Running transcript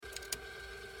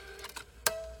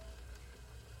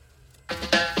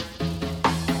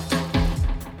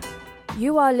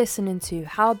You are listening to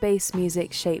How Bass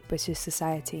Music Shaped British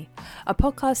Society, a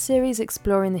podcast series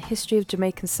exploring the history of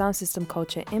Jamaican sound system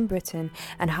culture in Britain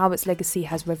and how its legacy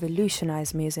has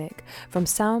revolutionised music, from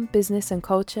sound, business and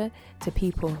culture to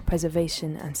people,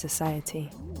 preservation and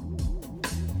society.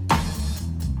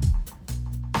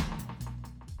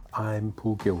 I'm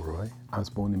Paul Gilroy. I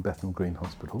was born in Bethnal Green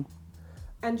Hospital.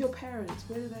 And your parents,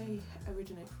 where do they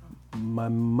originate from? My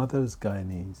mother's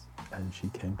Guyanese and she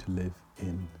came to live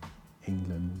in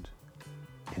England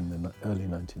in the early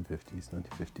 1950s,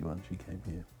 1951 she came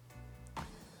here.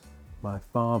 My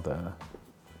father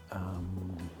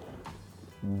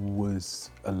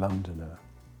was a Londoner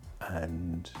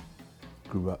and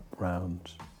grew up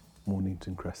round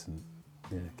Mornington Crescent,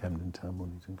 Camden Town,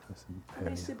 Mornington Crescent area. How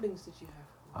many siblings did you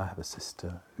have? I have a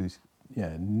sister who's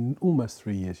almost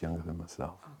 3 years younger than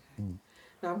myself. Okay.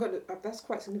 Now, that's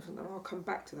quite significant, and I'll come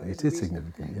back to that. It is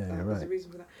significant, you're right. There's a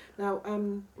reason for that. Now,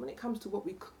 when it comes to what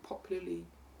we popularly,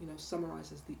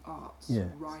 summarise as the arts,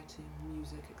 writing,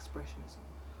 music, expression and so on,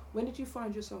 when did you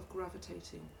find yourself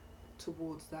gravitating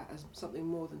towards that as something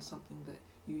more than something that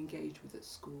you engaged with at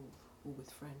school or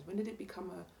with friends? When did it become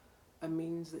a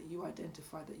means that you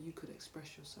identified that you could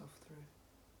express yourself through?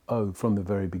 Oh, from the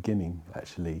very beginning,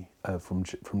 actually, from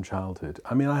childhood.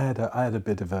 I mean, I had a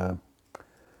bit of a,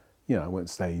 I won't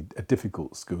say a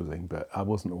difficult schooling, but I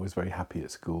wasn't always very happy at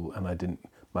school, and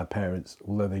my parents,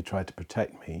 although they tried to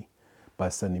protect me by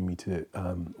sending me to,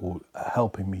 or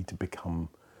helping me to become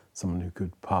someone who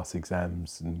could pass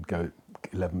exams and go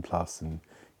 11 plus and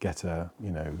get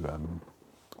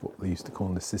what they used to call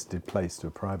an assisted place to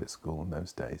a private school in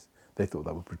those days. They thought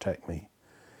that would protect me.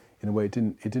 In a way, it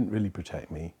didn't really protect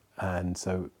me, and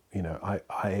so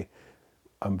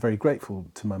I'm very grateful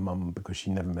to my mum because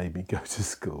she never made me go to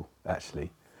school,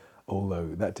 actually, although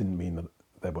that didn't mean that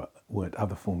there weren't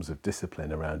other forms of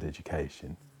discipline around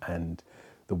education. And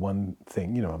the one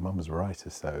thing, my mum was a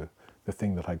writer, so the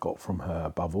thing that I got from her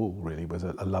above all really was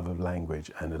a love of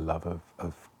language and a love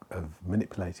of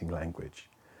manipulating language,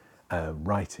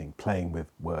 writing, playing with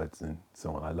words and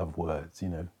so on. I love words,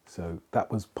 so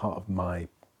that was part of my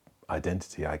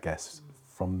identity, I guess,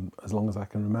 from as long as I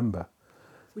can remember.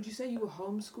 Would you say you were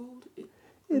homeschooled?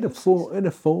 In a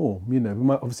form,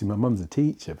 obviously my mum's a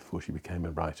teacher before she became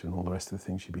a writer and all the rest of the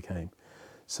things she became.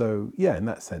 So yeah, in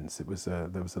that sense, there was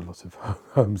a lot of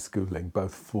homeschooling,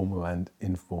 both formal and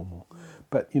informal.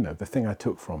 But the thing I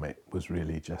took from it was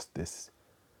really just this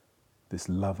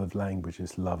love of language,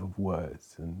 this love of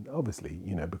words, and obviously,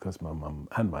 because my mum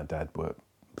and my dad were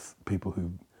people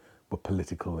who were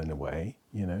political in a way,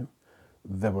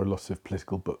 there were lots of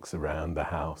political books around the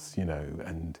house,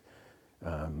 and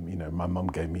my mum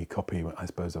gave me a copy. I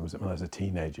suppose when I was a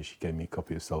teenager, she gave me a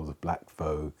copy of Souls of Black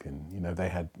Folk, and they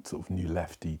had sort of new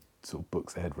lefty sort of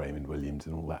books. They had Raymond Williams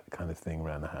and all that kind of thing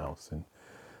around the house, and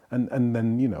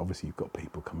then obviously you've got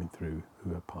people coming through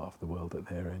who are part of the world that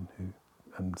they're in,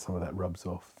 and some of that rubs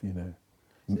off,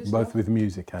 both with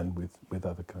music and with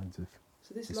other kinds of.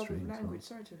 So this love of language,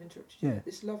 sorry to have interrupted you. Yeah.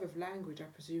 This love of language, I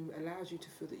presume, allows you to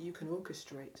feel that you can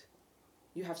orchestrate.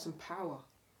 You have some power,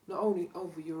 not only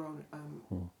over your own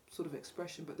sort of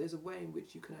expression, but there's a way in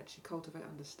which you can actually cultivate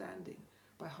understanding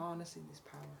by harnessing this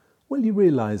power. Well, you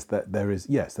realise that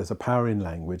there's a power in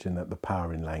language, and that the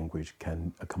power in language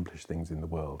can accomplish things in the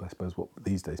world. I suppose what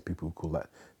these days people would call that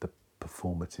the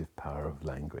performative power of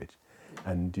language.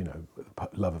 And,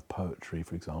 love of poetry,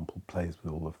 for example, plays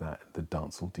with all of that. The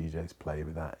dancehall DJs play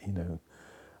with that,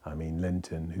 I mean,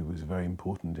 Linton, who was very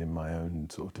important in my own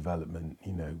sort of development,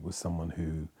 was someone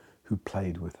who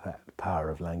played with that power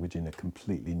of language in a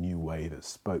completely new way that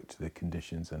spoke to the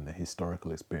conditions and the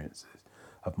historical experiences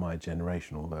of my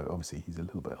generation, although obviously he's a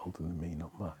little bit older than me,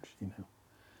 not much,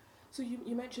 So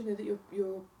you mentioned that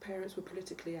your parents were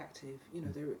politically active,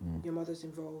 your mother's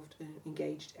involved,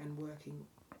 engaged and working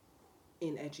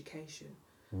in education.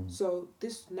 So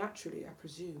this naturally, I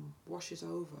presume, washes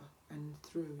over and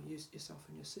through yourself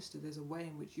and your sister. There's a way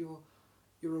in which you're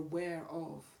aware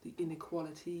of the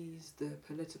inequalities, the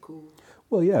political.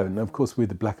 Well, yeah, and of course we're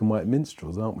the black and white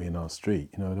minstrels, aren't we, in our street?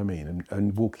 You know what I mean?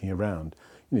 And walking around,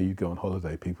 you go on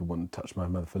holiday, people want to touch my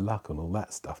mother for luck and all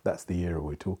that stuff. That's the era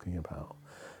we're talking about.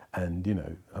 And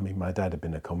I mean, my dad had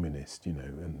been a communist,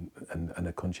 and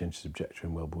a conscientious objector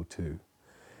in World War II,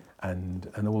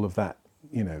 and all of that.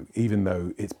 Even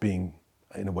though it's being,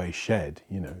 in a way, shed,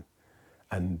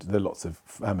 and there are lots of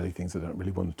family things I don't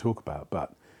really want to talk about,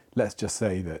 but let's just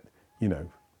say that,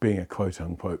 being a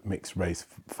quote-unquote mixed-race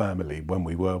family, when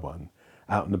we were one,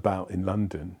 out and about in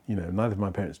London, neither of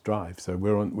my parents drive, so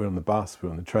we're on the bus,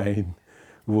 we're on the train,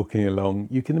 walking along.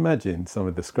 You can imagine some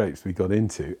of the scrapes we got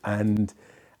into, and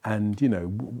and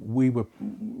we were,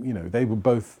 they were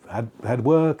both had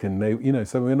work, and they,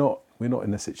 so we're not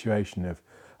in a situation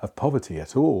of poverty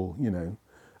at all,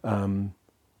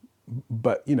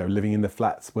 but living in the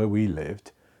flats where we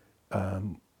lived.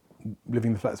 The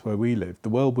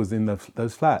world was in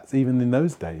those flats. Even in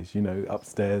those days,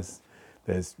 upstairs,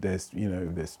 there's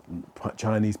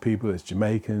Chinese people, there's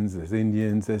Jamaicans, there's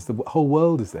Indians, there's the whole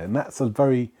world is there, and that's a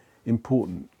very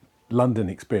important London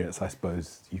experience, I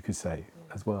suppose you could say,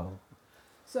 as well.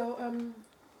 So,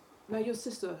 now your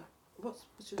sister, what's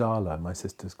your Darla, my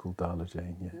sister's called Darla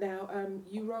Jane. Yeah. Now,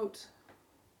 you wrote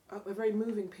a very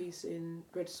moving piece in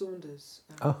Red Saunders.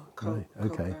 Right,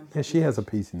 okay. Yeah, she has a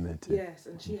piece in there too. Yes,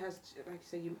 and she has, like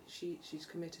you say, she's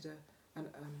committed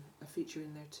a feature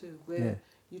in there too, where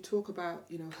you talk about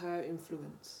her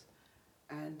influence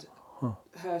and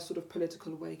her sort of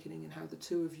political awakening, and how the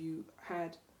two of you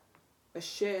had a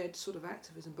shared sort of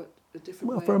activism, but a different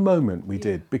way. Well, for a moment we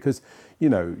did, because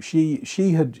she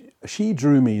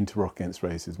drew me into Rock Against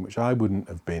Racism, which I wouldn't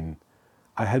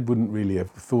really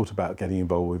have thought about getting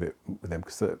involved with them,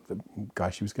 because the guy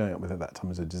she was going out with at that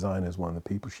time as a designer is one of the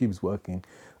people. She was working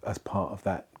as part of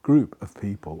that group of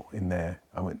people in there.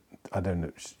 I don't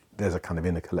know, there's a kind of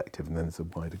inner collective and then there's a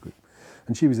wider group.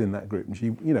 And she was in that group, and she,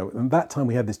 and that time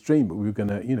we had this dream, but we were going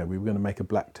to make a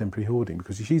black temporary hoarding,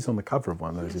 because she's on the cover of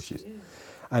one of those issues. Yeah.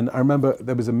 And I remember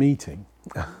there was a meeting,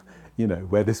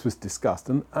 where this was discussed,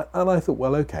 and I thought,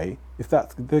 well, okay, if they're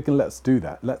going to let us do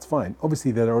that, that's fine.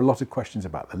 Obviously, there are a lot of questions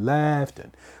about the left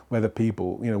and whether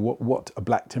people, what a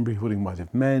black temporary hoarding might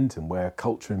have meant, and where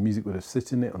culture and music would have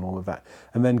sit in it, and all of that.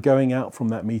 And then going out from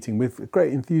that meeting with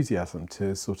great enthusiasm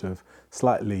to sort of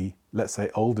slightly, let's say,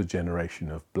 older generation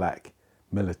of black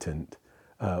militant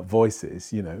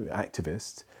voices,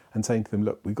 activists, and saying to them,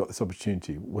 look, we've got this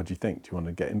opportunity. What do you think? Do you want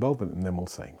to get involved with it? And them all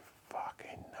saying,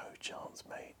 fucking no chance,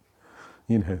 mate.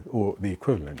 Or the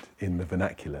equivalent in the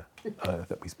vernacular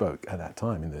that we spoke at that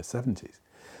time in the 70s.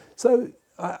 So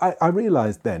I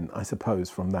realised then, I suppose,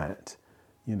 from that,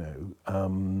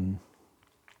 I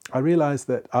realised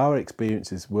that our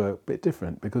experiences were a bit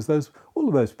different, because all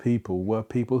of those people were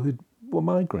people who were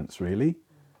migrants, really,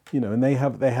 and they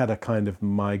had a kind of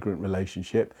migrant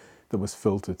relationship that was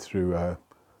filtered through a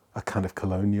kind of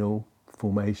colonial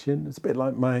formation. It's a bit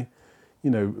like my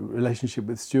relationship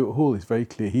with Stuart Hall. Is very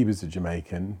clear. He was a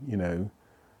Jamaican,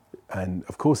 and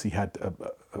of course he had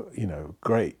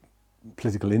great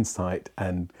political insight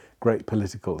and great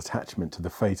political attachment to the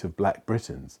fate of Black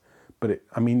Britons. But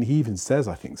he even says,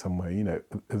 I think somewhere,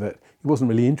 that he wasn't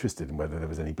really interested in whether there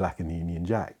was any black in the Union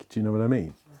Jack. Do you know what I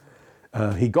mean?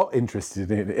 He got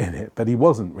interested in it, but he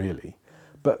wasn't really.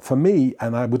 But for me,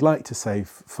 and I would like to say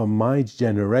for my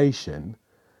generation,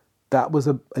 that was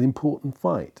an important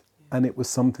fight. And it was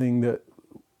something that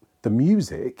the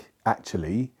music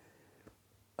actually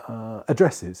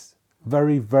addresses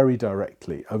very, very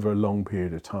directly over a long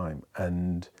period of time.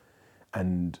 And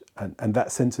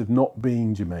that sense of not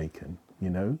being Jamaican,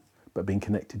 but being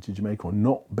connected to Jamaica, or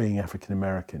not being African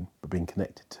American, but being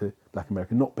connected to Black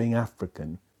American, not being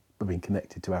African, but being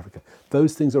connected to Africa.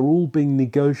 Those things are all being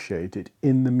negotiated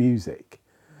in the music.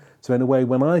 So in a way,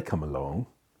 when I come along,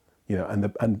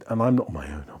 and I'm not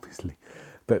my own, obviously,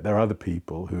 but there are other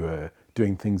people who are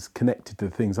doing things connected to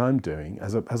the things I'm doing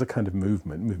as a kind of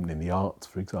movement in the arts,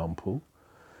 for example.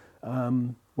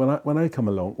 When I come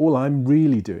along, all I'm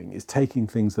really doing is taking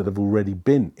things that have already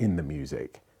been in the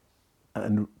music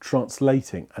and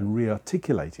translating and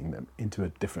re-articulating them into a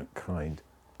different kind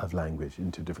of language,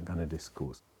 into a different kind of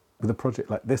discourse. With a project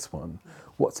like this one,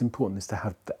 what's important is to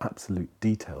have the absolute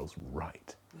details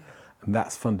right. Yeah. And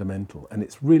that's fundamental. And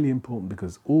it's really important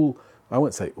because I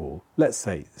won't say all, let's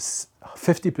say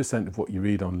 50% of what you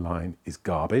read online is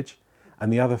garbage,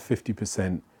 and the other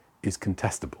 50% is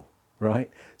contestable, right?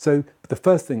 So the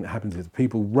first thing that happens is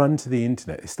people run to the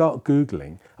internet, they start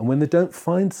Googling, and when they don't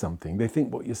find something, they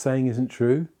think what you're saying isn't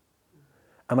true.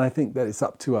 And I think that it's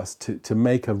up to us to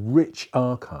make a rich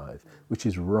archive which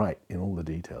is right in all the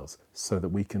details, so that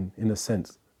we can, in a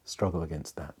sense, struggle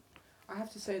against that. I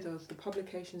have to say, though, the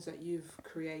publications that you've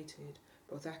created,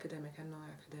 both academic and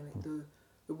non-academic,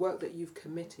 the work that you've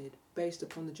committed, based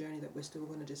upon the journey that we're still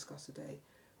going to discuss today,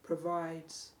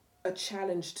 provides a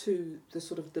challenge to the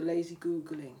sort of the lazy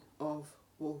Googling of,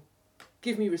 well,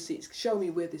 give me receipts, show me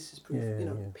where this is proof.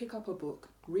 Pick up a book,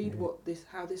 read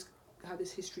how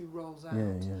this history rolls out.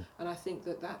 And I think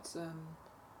that's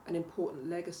an important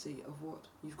legacy of what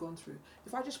you've gone through.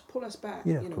 If I just pull us back,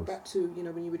 back to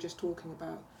when you were just talking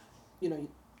about,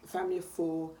 family of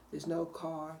four, there's no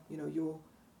car,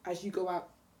 as you go out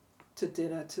to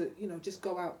dinner to, you know, just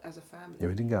go out as a family. Yeah,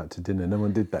 we didn't go out to dinner. No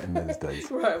one did that in those days.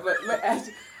 Right, but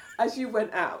as you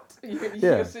went out,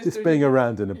 yeah, just being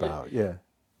around and about, yeah.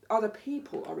 Other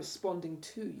people are responding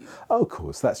to you. Oh, of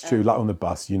course, that's true. Like on the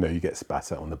bus, you know, you get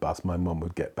spat at on the bus. My mum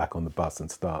would get back on the bus and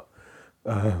start,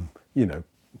 you know,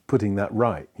 putting that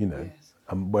right, you know. Yes.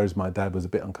 Whereas my dad was a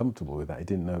bit uncomfortable with that. He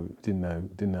didn't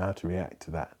know how to react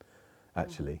to that,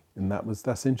 actually, and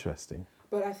that's interesting.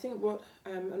 But I think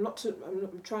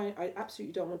I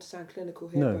absolutely don't want to sound clinical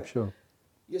here. No, but sure.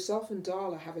 Yourself and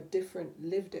Darla have a different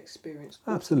lived experience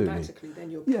Absolutely. automatically than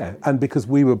your Yeah, parents. and because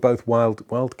we were both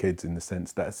wild kids in the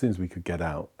sense that as soon as we could get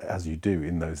out, as you do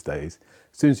in those days,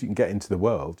 as soon as you can get into the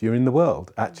world, you're in the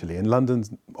world, actually, and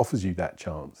London offers you that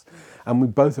chance.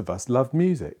 And both of us loved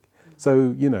music.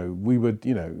 So, you know, we would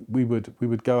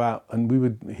go out and we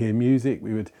would hear music.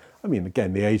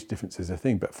 Again, the age difference is a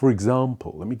thing. But for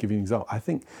example, let me give you an example. I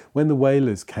think when the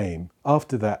Wailers came,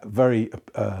 after that very,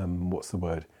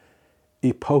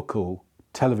 epochal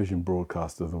television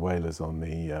broadcast of the Wailers on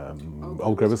the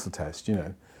Old Grey Whistle Test, you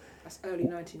know. That's early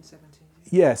 1970s.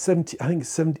 Yeah, 70. I think it's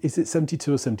 70. Is it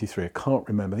 72 or 73? I can't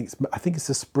remember. I think it's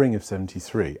the spring of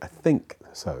 73. I think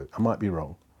so. I might be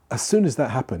wrong. As soon as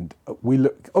that happened,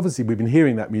 obviously we've been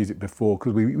hearing that music before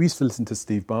because we used to listen to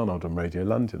Steve Barnard on Radio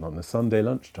London on the Sunday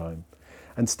lunchtime.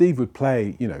 And Steve would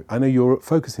play, you know, I know you're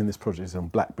focusing this project on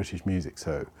Black British music,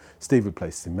 so Steve would play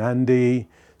Simandi,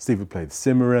 Steve would play the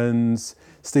Cimarrons,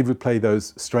 Steve would play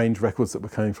those strange records that were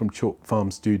coming from Chalk Farm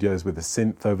Studios with a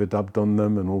synth overdubbed on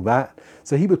them and all that.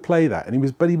 So he would play that, and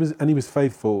he was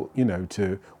faithful, you know,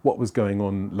 to what was going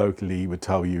on locally. He would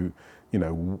tell you, you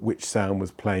know, which sound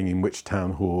was playing in which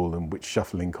town hall and which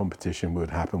shuffling competition would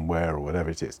happen where or whatever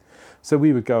it is. So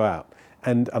we would go out.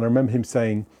 And I remember him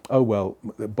saying, oh, well,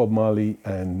 Bob Marley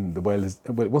and the Wailers...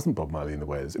 Well, it wasn't Bob Marley and the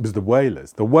Wailers. It was the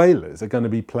Wailers. The Wailers are going to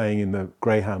be playing in the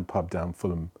Greyhound pub down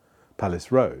Fulham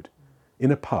Palace Road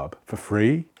in a pub for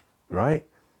free, right?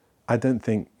 I don't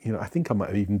think... You know, I think I might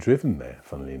have even driven there,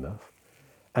 funnily enough.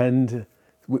 And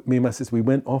me and my sister, we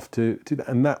went off to that.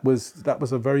 And that was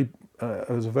a very... it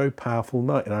was a very powerful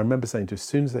night. And I remember saying to him, as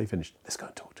soon as they finished, let's go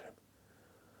and talk to him.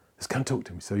 Let's go and talk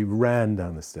to him. So he ran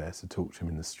down the stairs to talk to him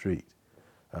in the street.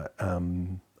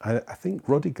 I think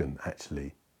Rodigan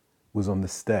actually was on the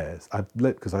stairs.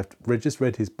 Because I've just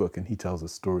read his book and he tells a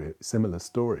similar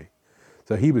story.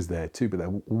 So he was there too, but there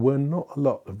were not a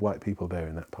lot of white people there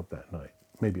in that pub that night.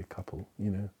 Maybe a couple, you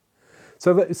know.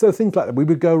 So things like that, we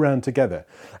would go around together.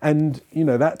 And, you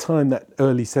know, that time, that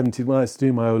early 70s, when I was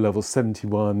doing my O-levels,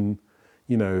 71,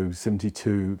 you know,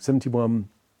 72, 71,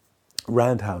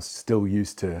 Roundhouse still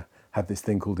used to have this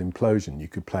thing called Implosion. You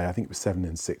could play, I think it was 7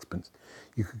 and 6pence.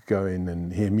 You could go in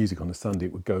and hear music on a Sunday.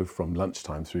 It would go from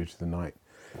lunchtime through to the night.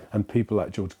 And people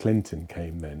like George Clinton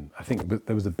came then. I think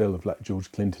there was a bill of like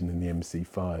George Clinton in the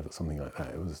MC5 or something like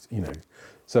that. It was, you know,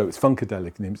 so it's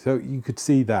Funkadelic. So you could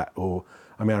see that. Or,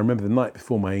 I mean, I remember the night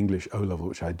before my English O-level,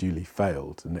 which I duly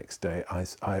failed, the next day, I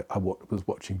was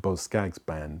watching Boz Scaggs'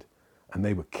 band and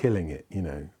they were killing it, you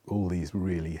know, all these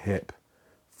really hip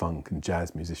funk and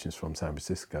jazz musicians from San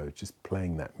Francisco just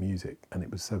playing that music, and it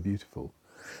was so beautiful.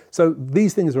 So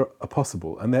these things are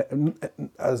possible, and they're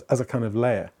as a kind of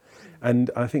layer. And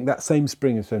I think that same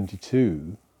spring of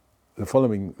 72, the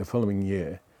following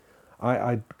year,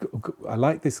 I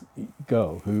liked this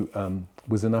girl who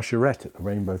was an usherette at the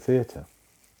Rainbow Theatre,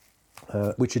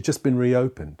 which had just been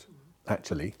reopened.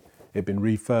 Actually, it had been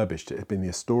refurbished. It had been the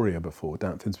Astoria before,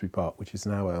 down at Finsbury Park, which is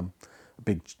now a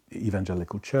big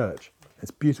evangelical church. It's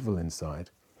beautiful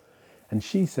inside. And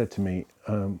she said to me,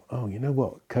 oh, you know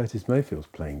what? Curtis Mayfield's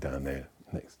playing down there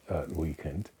next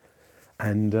weekend.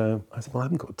 And I said, well, I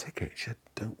haven't got a ticket. She said,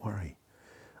 don't worry.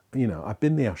 You know, I've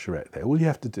been the usherette there. All you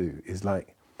have to do is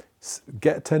like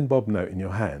get a 10 bob note in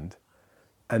your hand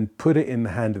and put it in the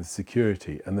hand of the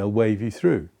security and they'll wave you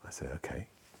through. I said, okay.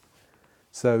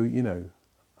 So, you know,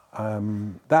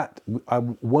 that I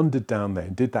wandered down there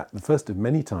and did that the first of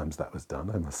many times that was done,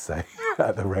 I must say,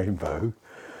 at the Rainbow,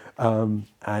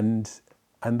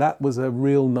 and that was a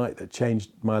real night that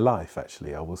changed my life.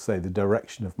 Actually, I will say the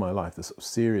direction of my life, the sort of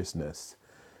seriousness,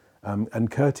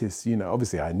 and Curtis. You know,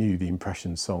 obviously I knew the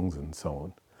Impression songs and so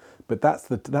on, but that's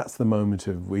the moment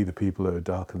of We the People Are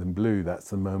Darker Than Blue. That's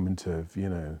the moment of, you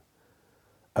know,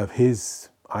 of his,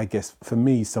 I guess, for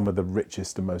me, some of the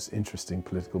richest and most interesting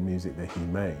political music that he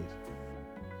made.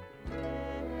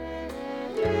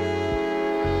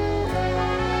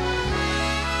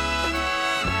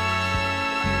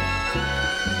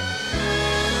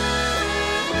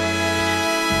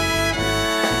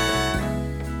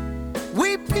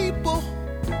 We people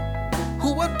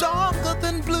who are darker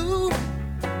than blue,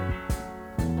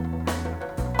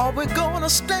 are we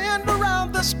stand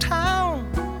around this town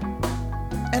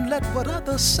and let what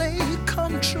others say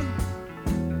come true.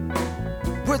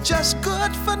 We're just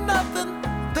good for nothing,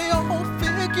 they all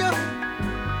figure.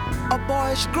 A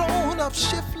boyish grown-up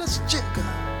shiftless jigger.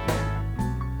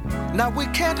 Now we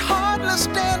can't hardly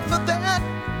stand for that.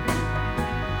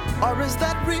 Or is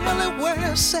that really where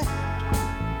it's at?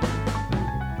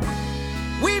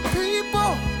 We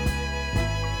people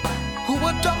who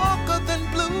are darker than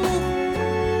blue,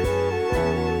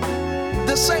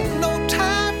 this ain't no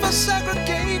time for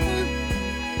segregating.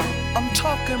 I'm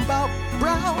talking about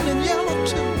brown and yellow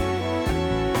too.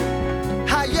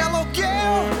 How yellow,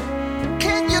 girl,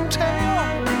 can you tell?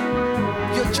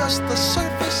 You're just the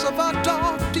surface of our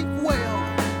dark, deep well.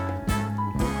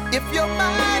 If your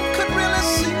mind could really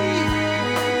see,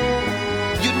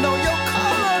 you know your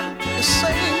color is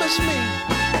same as me.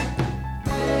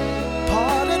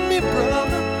 Pardon me,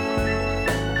 brother,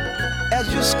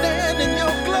 as you stand in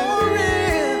your glory.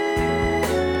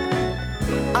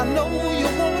 I know you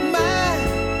won't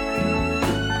mind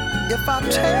if I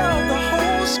tell the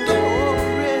whole story.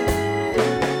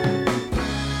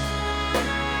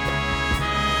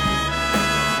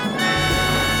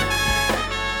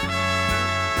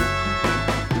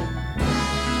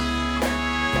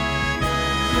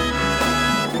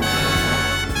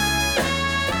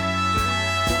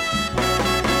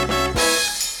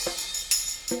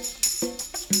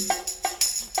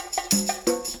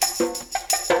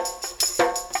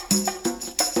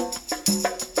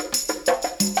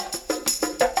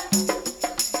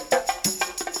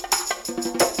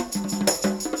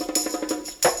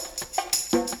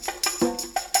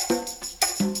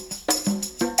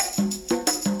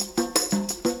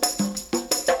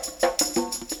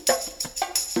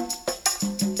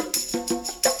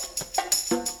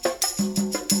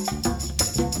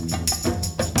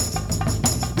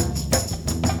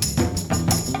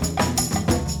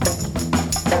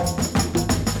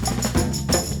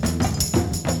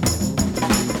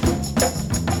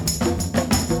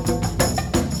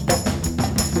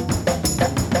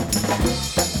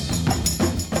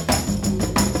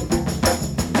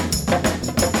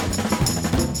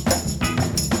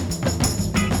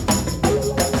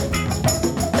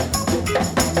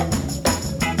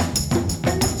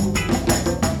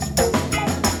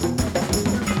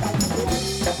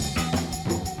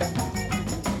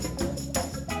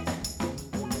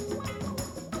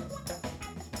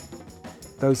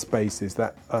 Those spaces,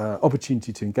 that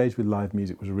opportunity to engage with live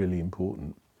music was really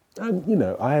important. And, you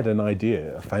know, I had an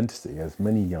idea, a fantasy, as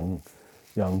many young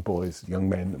boys, young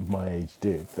men of my age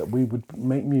did, that we would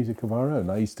make music of our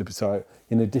own. I used to, so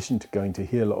in addition to going to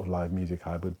hear a lot of live music,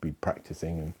 I would be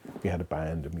practicing, and we had a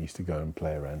band and we used to go and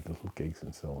play around little gigs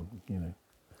and so on, you know.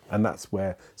 And that's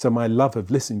where, so my love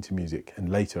of listening to music and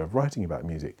later of writing about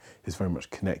music is very much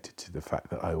connected to the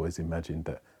fact that I always imagined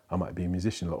that I might be a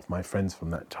musician. A lot of my friends from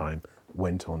that time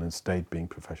went on and stayed being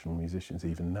professional musicians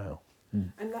even now.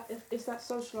 And it's that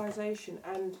socialisation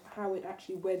and how it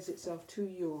actually weds itself to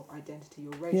your identity,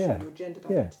 your racial, your gendered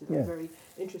identity that I'm very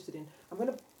interested in.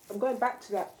 I'm going back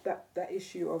to that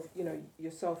issue of, you know,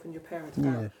 yourself and your parents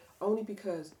only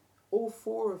because all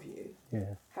four of you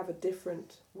have a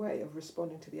different way of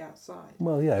responding to the outside.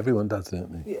 Well, yeah, everyone does,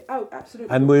 don't they? Yeah, oh,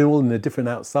 absolutely. And we're all in a different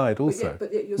outside also.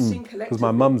 But yet you're seen collectively. Because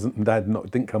my mums and dad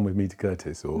didn't come with me to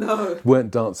Curtis or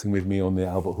weren't dancing with me on the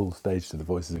Albert Hall stage to the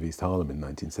Voices of East Harlem in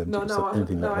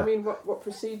 1970 I mean what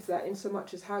precedes that, in so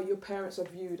much as how your parents are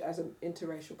viewed as an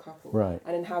interracial couple. Right.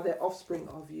 And in how their offspring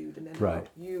are viewed, and then how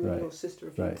you and your sister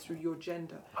are viewed through your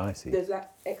gender. I see. There's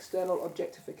that external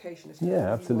objectification as to who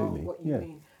absolutely. you are, what you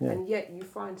mean. Yeah. And yet you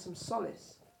find some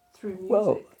solace through music.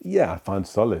 Well, yeah, I find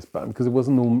solace, but because it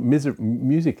wasn't all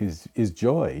music is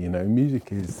joy, you know,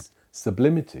 music is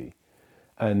sublimity.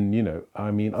 And, you know,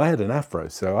 I mean, I had an afro,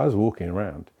 so I was walking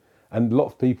around and a lot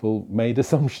of people made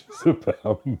assumptions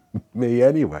about me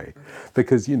anyway,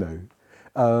 because, you know,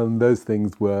 those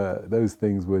things were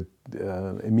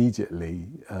immediately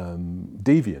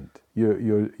deviant.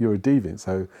 You're a deviant,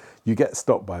 so you get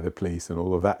stopped by the police and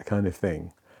all of that kind of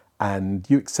thing. And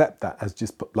you accept that as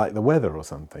just like the weather or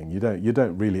something. You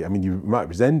don't really, I mean, you might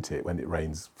resent it when it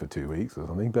rains for 2 weeks or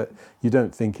something, but you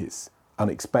don't think it's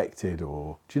unexpected,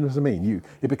 or, do you know what I mean?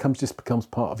 It becomes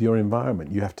part of your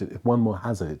environment. You have to, if one more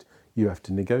hazard, you have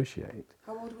to negotiate.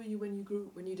 How old were you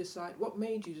when you decided, what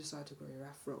made you decide to grow your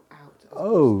afro out?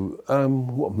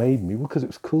 What made me? Well, because it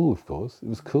was cool, of course. It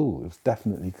was cool. It was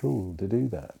definitely cool to do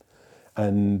that.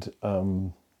 And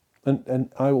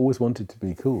I always wanted to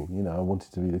be cool, you know, I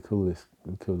wanted to be the coolest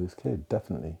kid,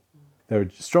 definitely. There are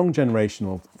strong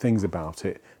generational things about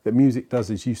it that music does,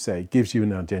 as you say, gives you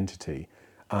an identity.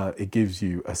 It gives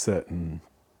you a certain.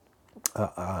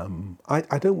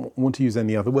 I don't want to use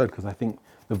any other word because I think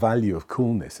the value of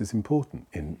coolness is important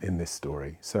in this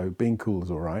story. So being cool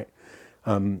is all right.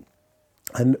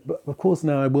 But of course,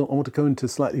 now I want to go into a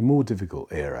slightly more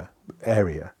difficult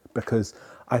area because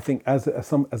I think as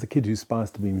a kid who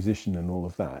aspires to be a musician and all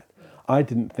of that, I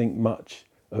didn't think much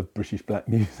of British black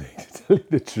music, to tell you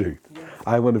the truth.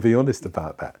 I want to be honest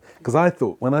about that. Because I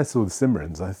thought, when I saw the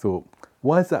Cimarrons, I thought,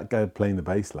 why is that guy playing the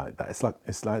bass like that? It's like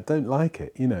I don't like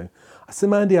it, you know.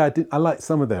 Simandia, I like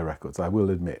some of their records, I will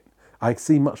admit. I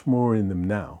see much more in them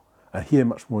now. I hear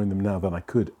much more in them now than I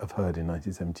could have heard in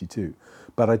 1972.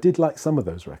 But I did like some of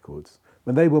those records.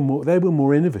 And they were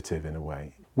more innovative in a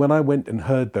way. When I went and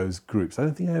heard those groups, I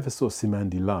don't think I ever saw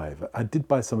Simandi live. I did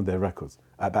buy some of their records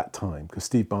at that time because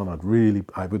Steve Barnard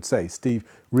Steve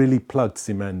really plugged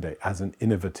Simandi as an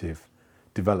innovative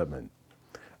development.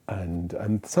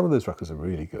 And some of those records are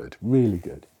really good, really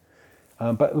good.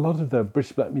 But a lot of the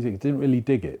British black music, I didn't really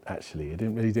dig it, actually. I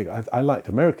didn't really dig it. I liked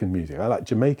American music. I liked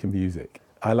Jamaican music.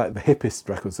 I liked the hippest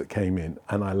records that came in,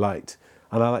 and I liked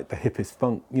the hippest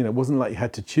funk. You know, it wasn't like you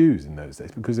had to choose in those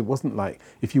days because it wasn't like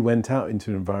if you went out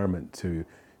into an environment to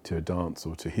a dance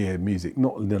or to hear music,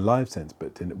 not in a live sense,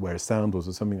 but where a sound was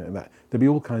or something like that, there'd be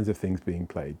all kinds of things being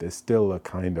played. There's still a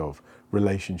kind of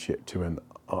relationship to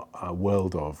a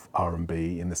world of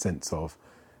R&B in the sense of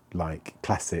like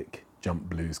classic jump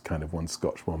blues, kind of one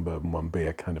Scotch, one bourbon, one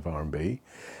beer kind of R&B.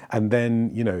 And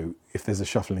then, you know, if there's a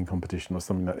shuffling competition or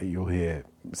something like that, you'll hear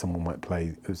someone might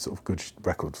play sort of good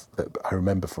records that I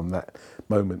remember from that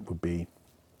moment would be,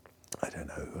 I don't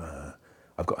know,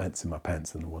 I've Got Ants in My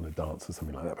Pants and I Want to Dance or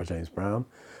something like that by James Brown.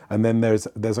 And then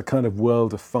there's a kind of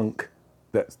world of funk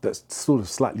that's sort of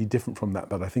slightly different from that,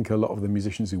 but I think a lot of the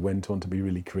musicians who went on to be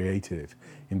really creative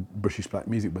in British black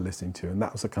music were listening to, and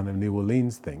that was a kind of New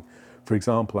Orleans thing. For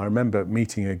example, I remember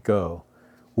meeting a girl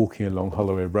walking along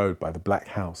Holloway Road by the Black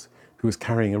House who was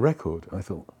carrying a record. I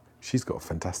thought, she's got a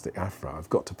fantastic afro. I've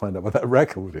got to find out what that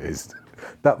record is.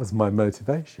 That was my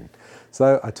motivation.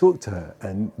 So I talked to her,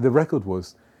 and the record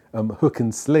was Hook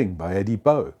and Sling by Eddie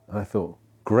Bow. And I thought,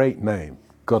 great name,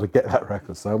 got to get that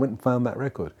record. So I went and found that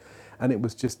record. And it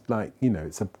was just like, you know,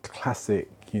 it's a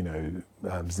classic, you know,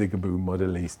 Zigaboo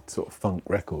modelist sort of funk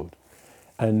record.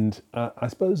 And I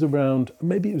suppose around,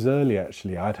 maybe it was early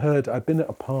actually, I'd been at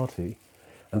a party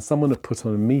and someone had put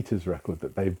on a Meters record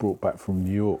that they brought back from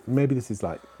New York. Maybe this is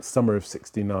like summer of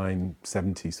 69,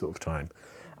 70 sort of time.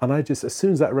 And I just, as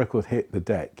soon as that record hit the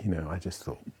deck, you know, I just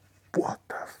thought, what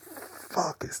the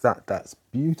fuck is that? That's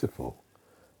beautiful.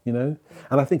 You know,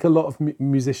 and I think a lot of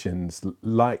musicians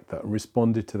like that,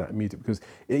 responded to that music, because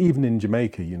even in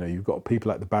Jamaica, you know, you've got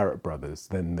people like the Barrett Brothers,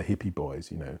 then the Hippie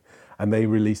Boys, you know, and they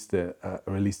released a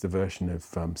version of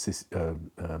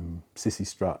Sissy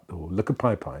Strut or Look a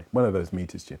Pie Pie, one of those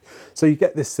Meters tunes. So you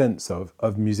get this sense of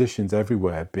musicians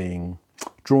everywhere being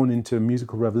drawn into a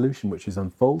musical revolution which is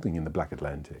unfolding in the Black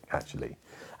Atlantic, actually,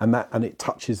 and it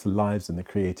touches the lives and the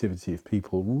creativity of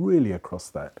people really across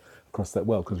that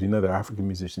world, because we know there are African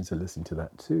musicians who listen to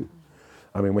that too.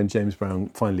 I mean, when James Brown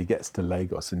finally gets to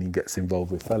Lagos and he gets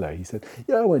involved with Fela, he said,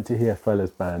 yeah, I went to hear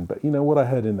Fela's band, but you know what I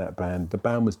heard in that band? The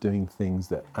band was doing things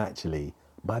that actually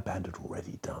my band had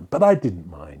already done, but I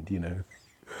didn't mind, you know.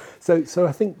 So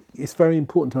I think it's very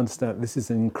important to understand this is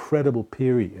an incredible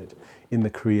period in the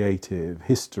creative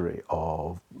history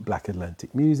of Black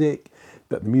Atlantic music,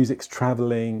 that the music's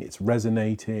travelling, it's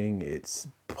resonating, it's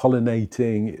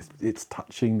pollinating, it's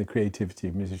touching the creativity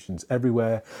of musicians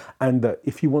everywhere, and that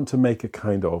if you want to make a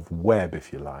kind of web,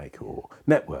 if you like, or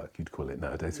network, you'd call it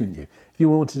nowadays, wouldn't you? If you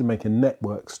wanted to make a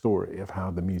network story of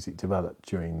how the music developed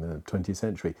during the 20th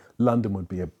century, London would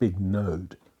be a big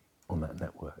node on that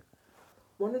network.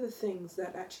 One of the things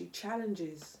that actually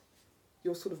challenges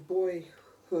your sort of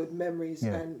boyhood memories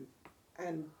and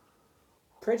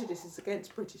prejudices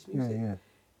against British music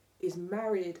is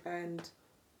married and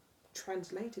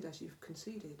translated, as you've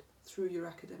conceded, through your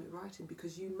academic writing,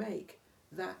 because you make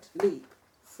that leap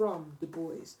from Du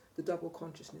Bois, the double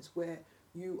consciousness, where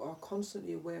you are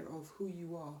constantly aware of who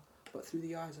you are, but through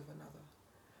the eyes of another.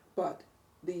 But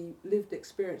the lived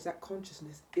experience, that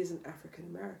consciousness, isn't African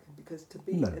American, because to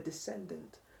be a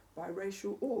descendant,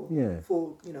 biracial or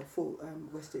full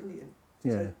West Indian,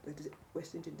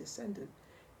 West Indian descendant,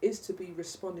 is to be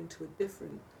responding to a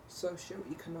different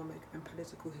socio-economic and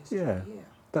political history. Yeah,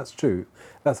 that's true.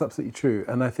 That's absolutely true.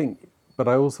 And I think, but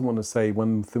I also want to say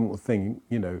one thing,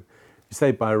 you know, you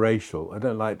say biracial, I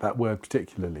don't like that word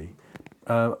particularly.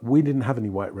 We didn't have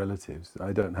any white relatives.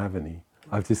 I don't have any.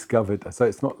 I've discovered, so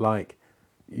it's not like,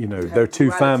 you know, there are two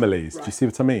families. Right. Do you see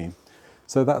what I mean?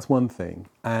 So that's one thing.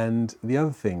 And the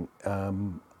other thing I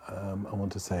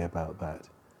want to say about that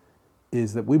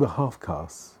is that we were half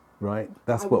castes, right?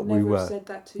 That's what we were. I would never have said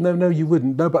that to you. No, you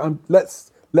wouldn't. No, but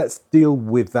let's deal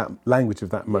with that language of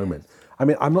that moment. Yes. I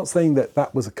mean, I'm not saying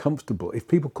that was a comfortable. If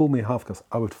people call me a half caste,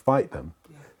 I would fight them.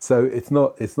 Yeah. So it's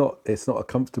not a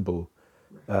comfortable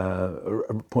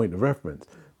point of reference.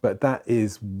 But that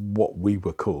is what we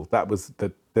were called. That was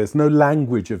there's no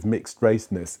language of mixed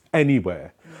raceness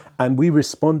anywhere. Yeah. And we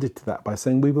responded to that by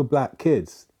saying we were black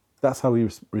kids. That's how we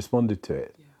responded to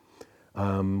it.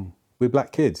 Yeah. We're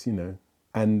black kids, you know.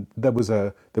 And there was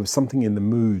something in the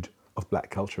mood of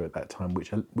black culture at that time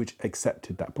which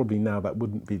accepted that. Probably now that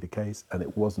wouldn't be the case, and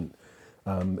it wasn't.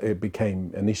 It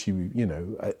became an issue, you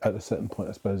know, at a certain point,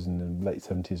 I suppose, in the late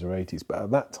 70s or 80s. But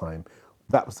at that time,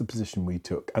 that was the position we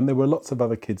took. And there were lots of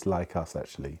other kids like us,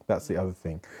 actually. That's the other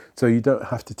thing. So you don't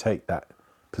have to take that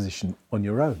position on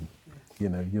your own. Yeah. You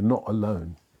know, you're not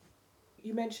alone.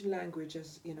 You mentioned language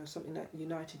as, you know, something that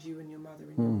united you and your mother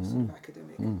in your sort of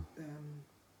academic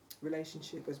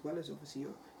relationship, as well as obviously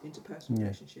your interpersonal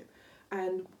relationship.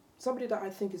 And somebody that I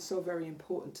think is so very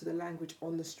important to the language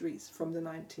on the streets from the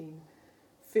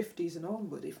 1950s and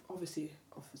onward, if obviously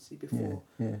before.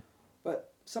 Yeah.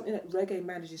 But something that reggae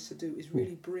manages to do is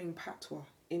really bring patois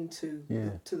into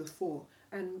to the fore.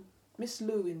 And Miss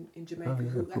Lou in Jamaica,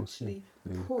 who actually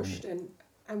pushed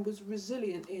and was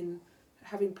resilient in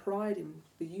having pride in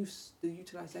the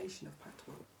utilisation of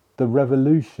patois. The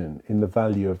revolution in the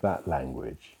value of that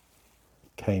language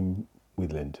came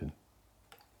with Linton.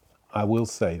 I will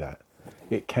say that.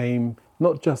 It came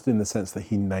not just in the sense that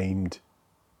he named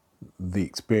the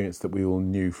experience that we all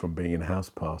knew from being in a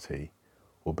house party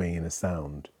or being in a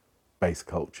sound-based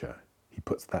culture. He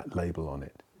puts that label on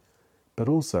it. But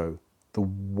also the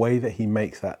way that he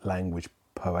makes that language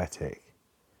poetic.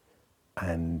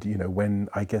 And, you know, when,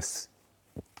 I guess,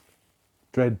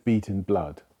 Dread, Beat and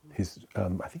Blood, his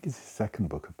I think it's his second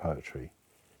book of poetry,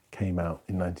 came out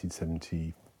in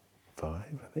 1975,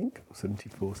 I think, or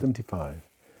 74, 75.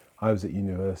 I was at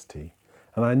university,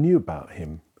 and I knew about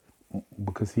him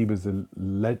because he was the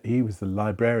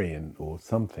librarian or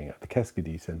something at the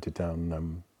Keskadee Centre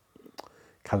down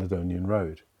Caledonian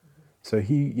Road. So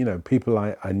he, you know, people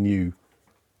I knew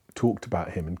talked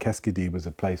about him, and Keskadee was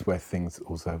a place where things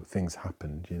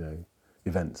happened, you know,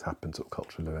 events happened, sort of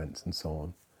cultural events and so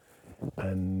on.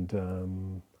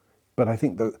 And but I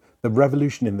think the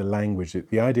revolution in the language,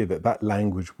 the idea that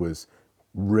language was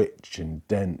rich and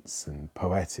dense and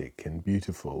poetic and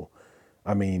beautiful,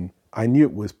 I mean, I knew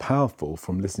it was powerful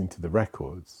from listening to the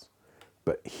records,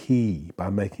 but he, by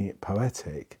making it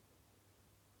poetic,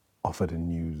 offered a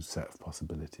new set of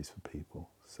possibilities for people.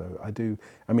 So I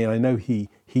know he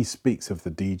speaks of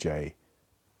the DJ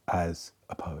as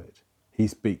a poet. He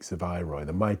speaks of Iroy,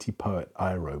 the mighty poet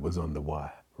Iroy was on the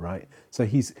wire, right? So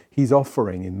he's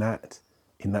offering in that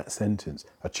sentence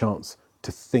a chance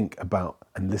to think about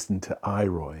and listen to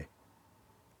Iroy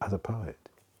as a poet.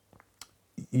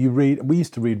 We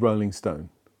used to read Rolling Stone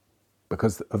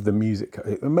because of the music,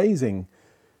 amazing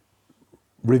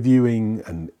reviewing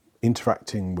and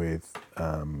interacting with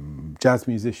jazz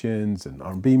musicians and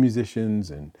R&B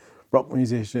musicians and rock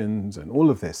musicians and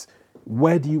all of this.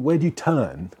 Where do you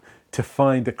turn to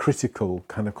find a critical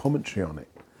kind of commentary on it?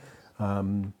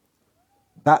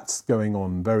 That's going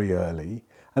on very early.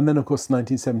 And then, of course,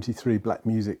 1973, Black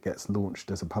Music gets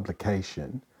launched as a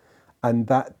publication. And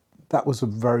that was a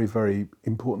very, very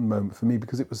important moment for me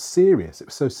because it was serious. It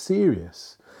was so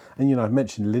serious. And, you know, I've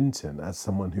mentioned Linton as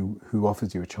someone who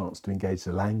offers you a chance to engage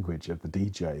the language of the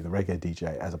DJ, the reggae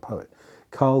DJ, as a poet.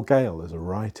 Carl Gale, as a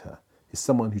writer, is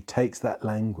someone who takes that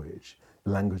language,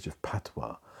 the language of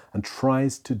patois, and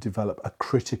tries to develop a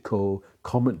critical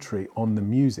commentary on the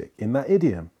music in that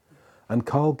idiom. And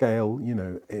Carl Gale, you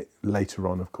know, later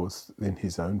on, of course, in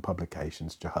his own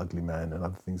publications, Jahugly Man and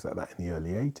other things like that in the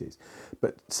early 80s.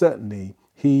 But certainly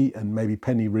he and maybe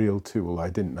Penny Reel too, although I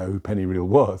didn't know who Penny Reel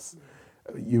was.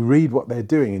 You read what they're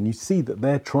doing and you see that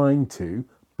they're trying to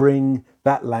bring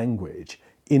that language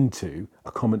into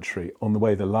a commentary on the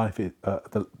way the life is,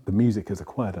 the music has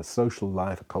acquired a social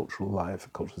life, a cultural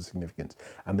significance,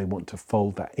 and they want to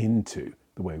fold that into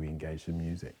the way we engage in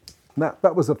music. And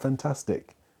that was a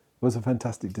fantastic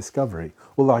discovery.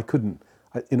 Although I couldn't,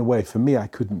 in a way, for me, I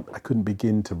couldn't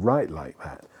begin to write like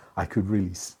that. I could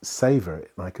really savor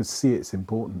it, and I could see its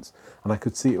importance, and I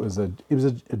could see it was a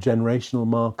generational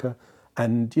marker.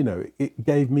 And, you know, it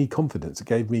gave me confidence. It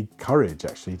gave me courage,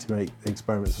 actually, to make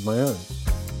experiments of my own.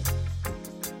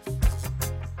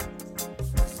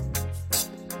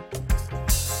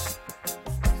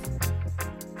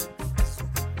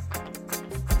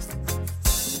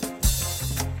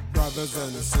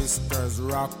 Brothers and sisters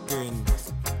rocking,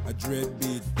 a dread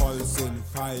beat pulsing,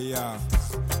 fire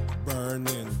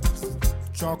burning,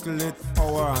 chocolate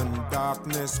power and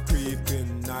darkness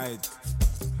creeping, night,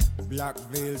 black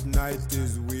veiled night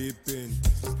is weeping,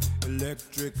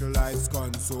 electric lights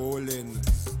consoling,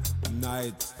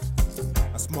 night,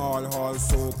 a small hall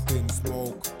soaked in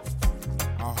smoke,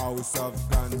 a house of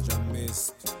ganja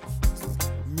mist,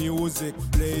 music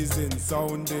blazing,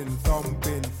 sounding,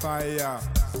 thumping, fire,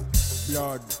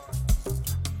 blood,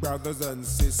 brothers and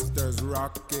sisters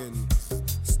rocking,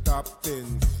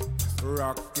 stopping,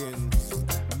 rocking,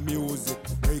 music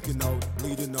breaking out,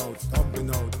 bleeding out, thumping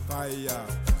out, fire,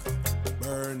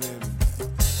 burning,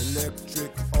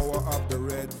 electric hour of the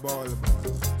red bulb,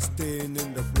 staying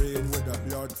in the brain with the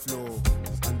blood flow,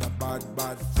 and the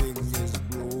bad thing is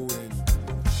brewing.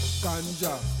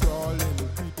 Ganja crawling,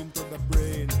 creeping to the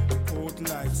brain, coat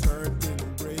lights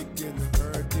hurting, breaking,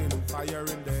 hurting, fire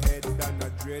in the head and a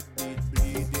dread beat,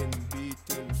 bleeding,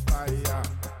 beating, fire,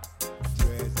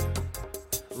 dread.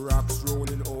 Rocks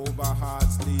rolling over, heart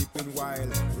sleeping while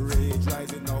rage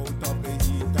rising out of the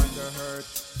heat and the hurt.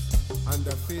 And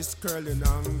the fist curling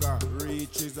anger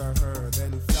reaches a her.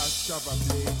 Then flash of a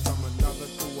blade from another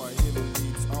to a him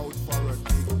leaps out for a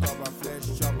dig of a flesh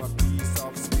of a piece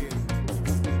of skin.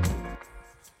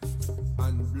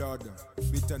 And blood,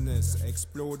 bitterness,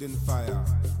 exploding fire,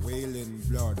 wailing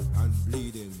blood and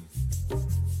bleeding.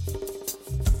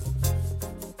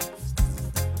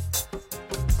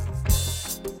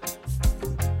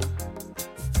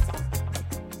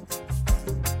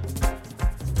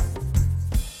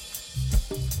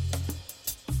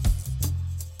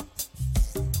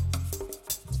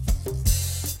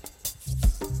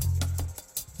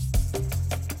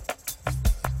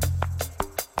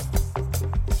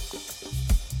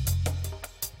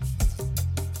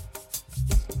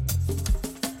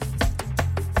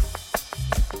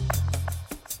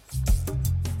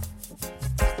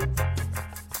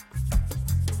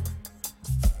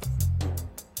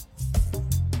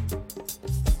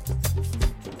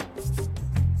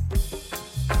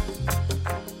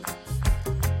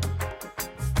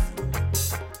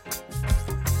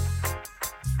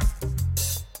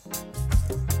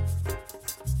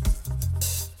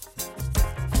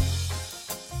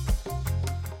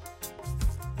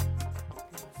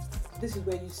 This is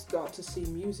where you start to see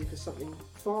music as something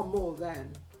far more than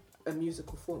a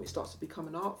musical form. It starts to become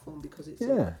an art form because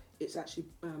it's actually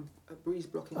a breeze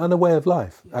blocking. And a way of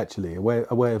life, actually, a way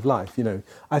of life. You know,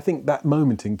 I think that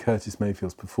moment in Curtis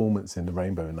Mayfield's performance in The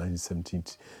Rainbow in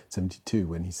 1972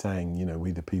 when he sang, you know,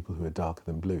 "We the people who are darker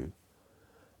than blue."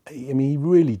 I mean, he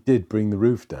really did bring the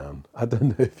roof down. I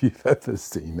don't know if you've ever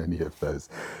seen any of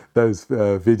those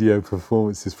video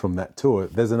performances from that tour.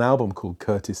 There's an album called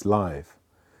Curtis Live,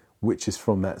 which is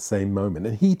from that same moment.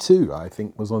 And he too, I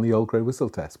think, was on the Old Grey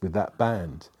Whistle Test with that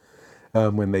band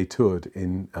when they toured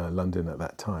in London at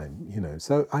that time, you know.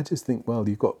 So I just think, well,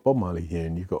 you've got Bob Marley here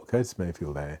and you've got Curtis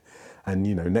Mayfield there. And,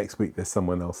 you know, next week there's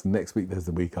someone else and next week there's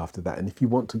the week after that. And if you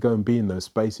want to go and be in those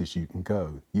spaces, you can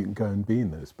go. You can go and be in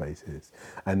those spaces.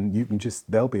 And you can just,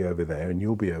 they'll be over there and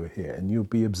you'll be over here and you'll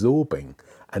be absorbing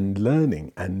and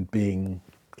learning and being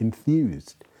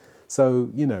enthused. So,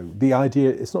 you know, the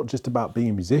idea, it's not just about being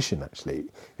a musician, actually.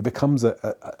 It becomes a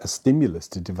stimulus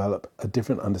to develop a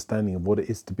different understanding of what it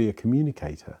is to be a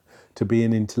communicator, to be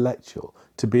an intellectual,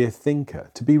 to be a thinker,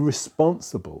 to be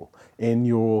responsible in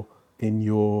your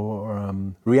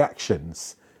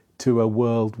reactions to a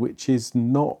world which is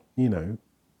not, you know,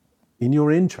 in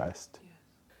your interest. Yeah.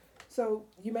 So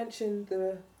you mentioned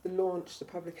the launch, the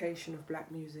publication of black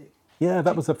music. Yeah,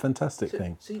 that was a fantastic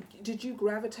thing. So did you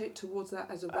gravitate towards that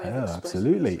as a way of expressing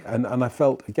absolutely. yourself? And I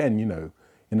felt, again, you know,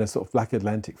 in a sort of Black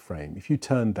Atlantic frame, if you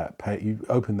turned that page, you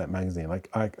opened that magazine,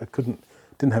 I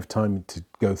didn't have time to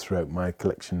go throughout my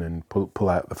collection and pull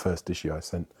out the first issue. I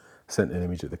sent an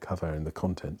image of the cover and the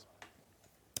contents.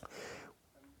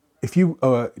 If you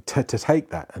to take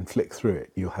that and flick through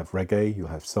it, you'll have reggae, you'll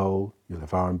have soul, you'll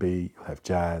have R&B, you'll have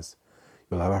jazz,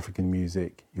 you'll have African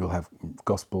music, you'll have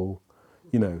gospel,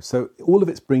 you know. So all of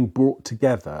it's being brought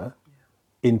together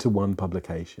into one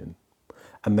publication.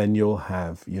 And then you'll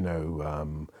have, you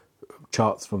know,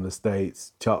 charts from the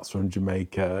States, charts from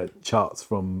Jamaica, charts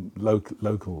from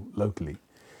locally.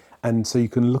 And so you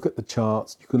can look at the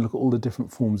charts, you can look at all the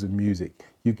different forms of music.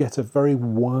 You get a very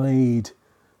wide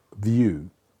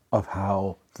view of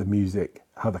how the music,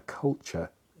 how the culture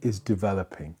is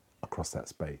developing across that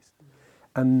space.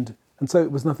 And so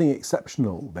it was nothing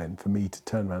exceptional then for me to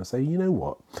turn around and say, you know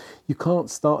what, you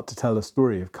can't start to tell a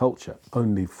story of culture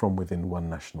only from within one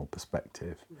national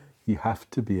perspective. You have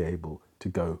to be able to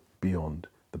go beyond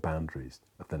the boundaries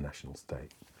of the national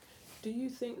state. Do you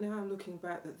think now, looking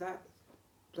back,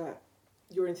 that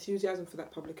your enthusiasm for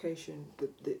that publication,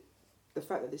 the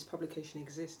fact that this publication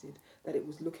existed, that it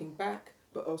was looking back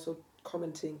but also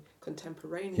commenting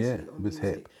contemporaneously on was music,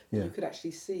 hip. Yeah. you could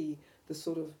actually see the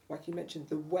sort of, like you mentioned,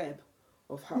 the web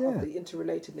of how Yeah. of the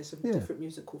interrelatedness of Yeah. different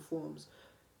musical forms.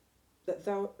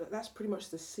 That's pretty much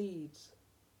the seeds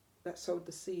that sowed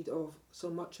the seed of so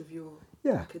much of your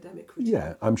academic critique.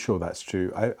 Yeah, I'm sure that's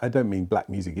true. I don't mean black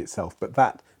music itself, but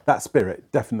that spirit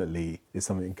definitely is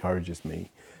something that encourages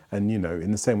me. And, you know,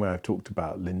 in the same way I've talked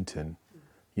about Linton,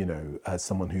 you know, as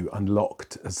someone who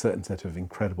unlocked a certain set of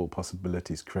incredible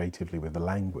possibilities creatively with the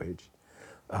language,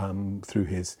 through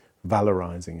his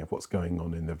valorising of what's going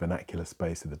on in the vernacular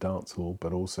space of the dance hall,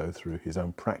 but also through his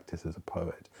own practice as a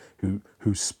poet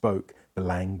who spoke the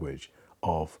language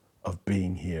of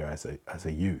being here as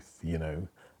a youth, you know,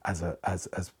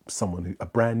 as someone who, a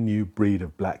brand new breed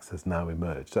of blacks has now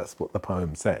emerged. That's what the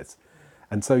poem says.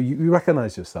 And so you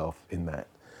recognise yourself in that.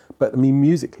 But I mean,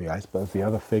 musically, I suppose the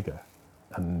other figure,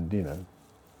 and, you know,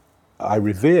 I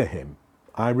revere him,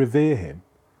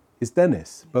 is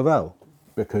Dennis Bovell.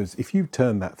 Because if you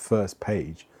turn that first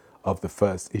page of the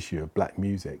first issue of Black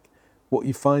Music, what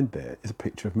you find there is a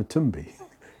picture of Matumbi.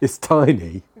 It's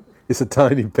tiny. It's a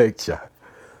tiny picture.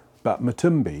 But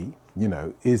Matumbi, you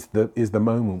know, is the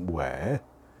moment where,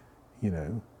 you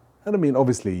know, and I mean,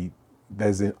 obviously,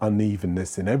 there's an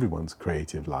unevenness in everyone's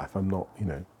creative life. I'm not, you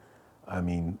know, I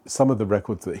mean, some of the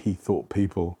records that he thought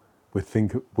people would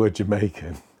think were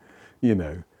Jamaican, you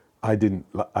know, I didn't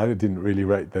really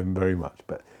rate them very much.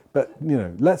 But you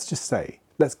know,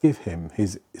 let's give him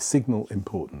his signal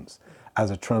importance as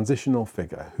a transitional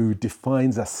figure who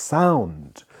defines a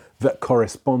sound that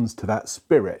corresponds to that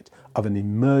spirit of an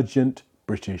emergent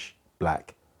British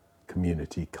black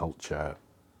community, culture,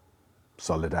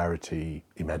 solidarity,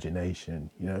 imagination,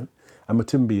 you know. And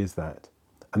Matumbi is that.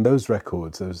 And those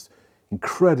records, those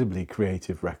incredibly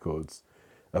creative records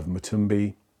of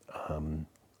Matumbi,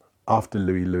 after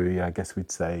Louis Louis, I guess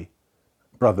we'd say,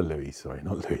 Brother Louis, sorry,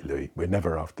 not Louis Louis. We're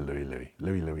never after Louis Louis.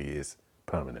 Louis Louis is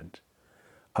permanent.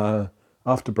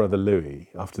 After Brother Louis,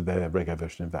 after their reggae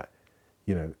version of that,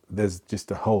 you know, there's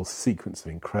just a whole sequence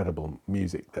of incredible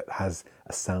music that has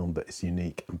a sound that is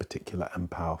unique and particular and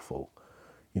powerful.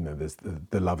 You know, there's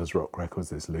the Lovers Rock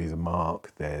records, there's Louisa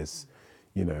Mark, there's,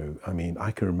 you know, I mean, I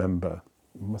can remember,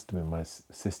 it must have been my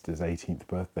sister's 18th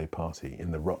birthday party in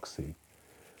the Roxy,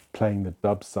 playing the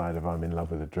dub side of I'm in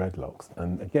Love with the Dreadlocks,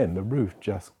 and again the roof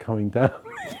just coming down.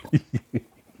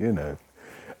 You know,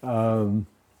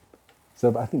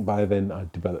 so I think by then I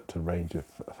developed a range of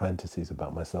fantasies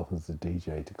about myself as a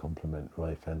DJ to complement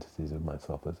my fantasies of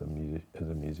myself as a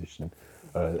musician,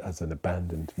 as an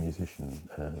abandoned musician,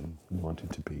 who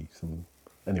wanted to be some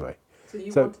anyway.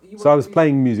 So I was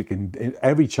playing music in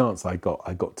every chance I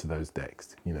got to those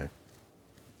decks. You know.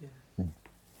 Yeah.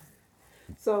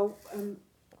 So.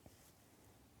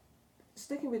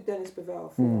 Sticking with Dennis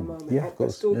Bovell for a moment,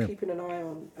 but still keeping an eye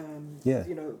on,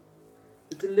 you know,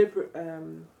 the deliberate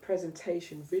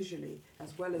presentation visually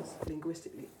as well as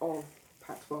linguistically of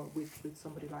patois with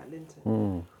somebody like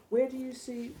Linton. Where do you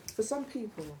see, for some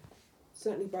people,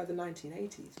 certainly by the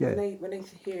 1980s, when they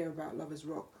hear about Lovers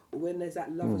Rock, or when there's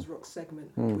that Lovers Rock segment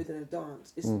within a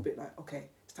dance, it's a bit like, okay,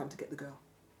 it's time to get the girl.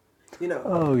 You know.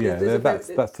 Oh yeah,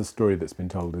 that's the story that's been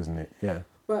told, isn't it? Yeah.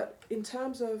 But in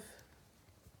terms of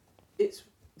its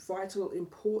vital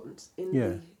importance in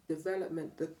the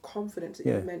development, the confidence that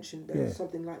you mentioned that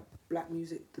something like Black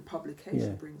Music, the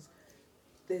publication brings,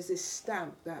 there's this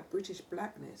stamp that British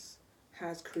blackness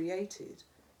has created,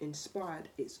 inspired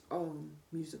its own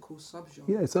musical subgenre.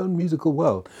 Yeah, its own musical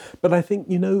world. But I think,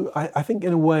 you know, I think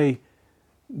in a way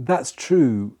that's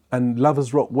true, and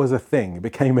Lovers Rock was a thing. It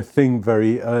became a thing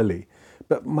very early.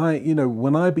 But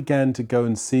when I began to go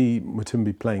and see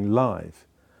Matumbi playing live,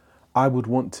 I would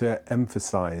want to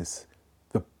emphasise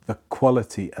the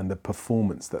quality and the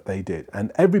performance that they did.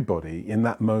 And everybody in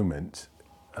that moment,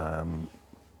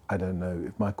 I don't know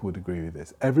if Michael would agree with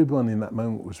this, everyone in that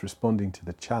moment was responding to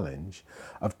the challenge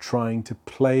of trying to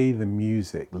play the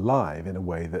music live in a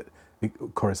way that it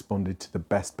corresponded to the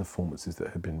best performances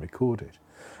that had been recorded.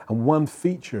 And one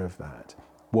feature of that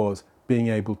was being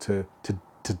able to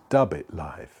dub it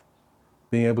live.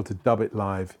 Being able to dub it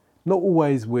live, not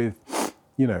always with,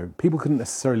 you know, people couldn't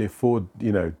necessarily afford,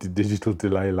 you know, digital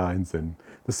delay lines and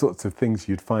the sorts of things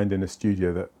you'd find in a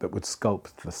studio that would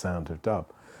sculpt the sound of dub.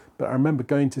 But I remember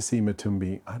going to see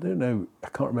Matumbi, I don't know, I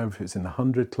can't remember if it was in the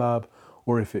 100 Club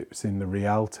or if it was in the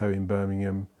Rialto in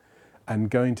Birmingham,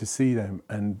 and going to see them,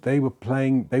 and they would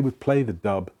play the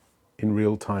dub in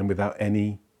real time without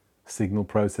any signal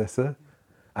processor,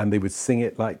 and they would sing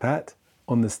it like that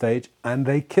on the stage, and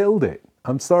they killed it.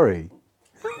 I'm sorry.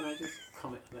 Can I just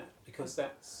comment on that? Because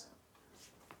that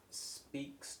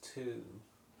speaks to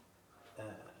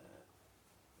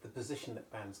the position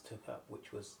that bands took up,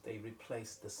 which was they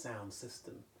replaced the sound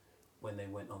system when they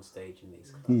went on stage in these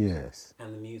clubs. Yes.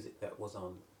 And the music that was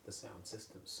on the sound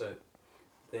system. So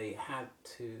they had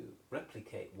to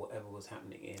replicate whatever was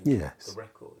happening in Yes. the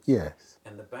records. Yes.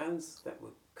 And the bands that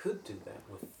could do that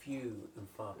were few and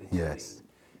far between. Yes.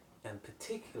 And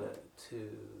particular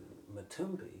to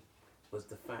Matumbi was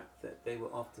the fact that they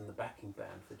were often the backing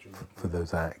band for Jamaican For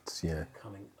those acts, yeah.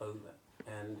 coming over.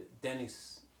 And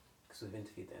Dennis, because we've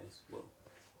interviewed Dennis, will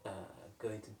go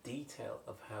into detail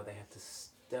of how they had to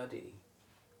study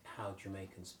how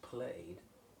Jamaicans played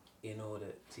in order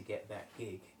to get that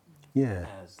gig Yeah.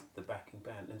 as the backing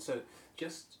band. And so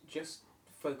just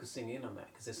focusing in on that,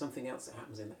 because there's something else that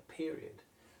happens in that period,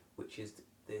 which is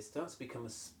there starts to become a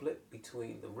split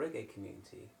between the reggae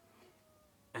community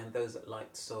and those that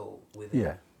liked soul within.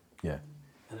 Yeah. Yeah.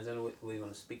 And I don't know whether you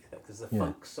want to speak to that, because the Yeah.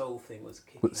 funk soul thing was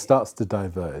kicking It starts to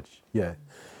diverge, yeah.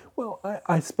 Well,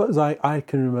 I suppose I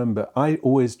can remember, I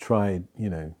always tried,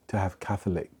 to have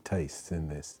Catholic tastes in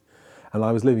this. And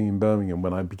I was living in Birmingham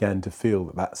when I began to feel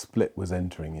that split was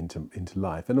entering into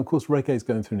life. And of course, reggae is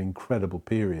going through an incredible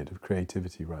period of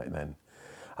creativity right then.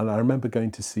 And I remember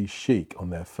going to see Chic on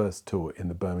their first tour in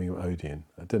the Birmingham Odeon.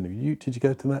 I don't know, did you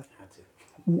go to that? Had to.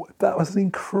 That was an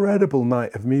incredible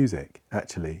night of music,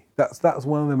 actually. That was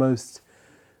one of the most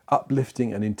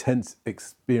uplifting and intense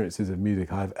experiences of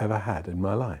music I've ever had in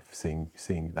my life, seeing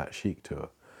that Chic tour.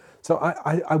 So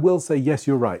I will say, yes,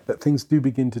 you're right, that things do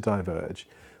begin to diverge.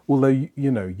 Although,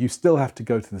 you still have to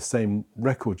go to the same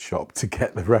record shop to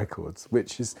get the records,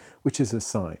 which is a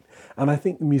sign. And I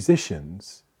think the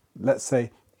musicians, let's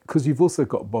say, because you've also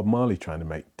got Bob Marley trying to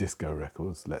make disco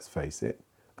records, let's face it,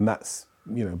 and that's,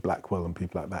 Blackwell and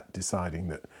people like that deciding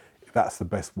that that's the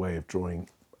best way of drawing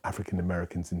African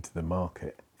Americans into the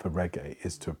market for reggae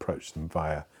is to approach them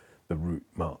via the route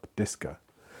marked disco.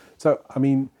 So, I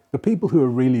mean, the people who are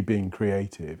really being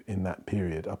creative in that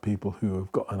period are people who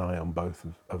have got an eye on both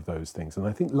of those things. And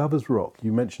I think Lovers Rock,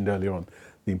 you mentioned earlier on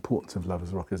the importance of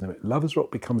Lovers Rock, isn't it? Lovers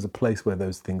Rock becomes a place where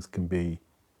those things can be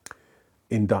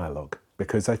in dialogue.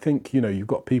 Because I think, you've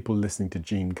got people listening to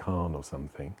Gene Khan or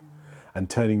something and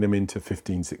turning them into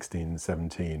 15, 16,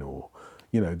 17 or,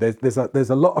 there's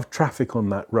a lot of traffic on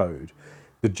that road.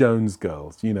 The Jones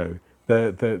Girls, the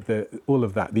all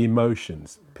of that, the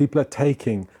emotions. People are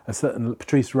taking a certain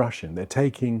Patrice Rushen. They're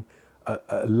taking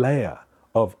a layer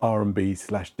of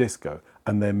R&B/disco,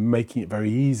 and they're making it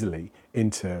very easily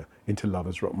into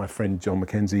Lovers Rock. My friend John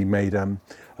McKenzie made a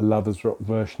Lovers Rock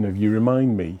version of "You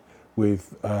Remind Me"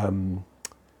 with a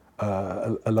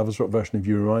Lovers Rock version of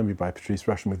 "You Remind Me" by Patrice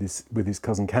Rushen with his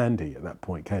cousin Candy at that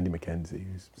point, Candy McKenzie,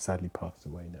 who's sadly passed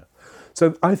away now.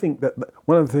 So I think that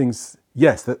one of the things,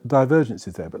 yes, that divergence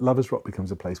is there, but Lovers Rock becomes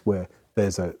a place where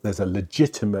there's a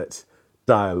legitimate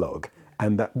dialogue,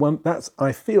 and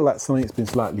I feel that's something that's been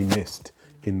slightly missed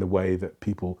in the way that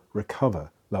people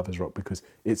recover Lovers Rock, because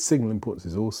its signal importance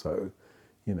is also,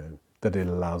 that it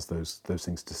allows those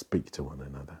things to speak to one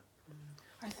another.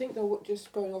 I think though,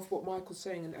 just going off what Michael's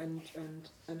saying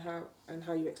and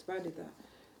how you expanded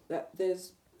that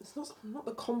it's not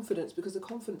the confidence, because the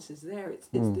confidence is there.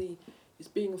 It's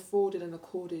being afforded and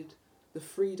accorded the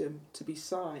freedom to be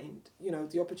signed.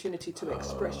 The opportunity to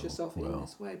express yourself in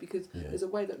this way, because there's a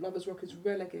way that Lovers Rock is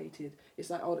relegated. It's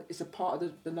like, it's a part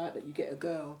of the night that you get a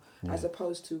girl, as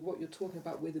opposed to what you're talking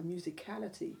about, where the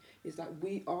musicality is like,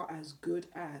 we are as good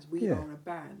as we are a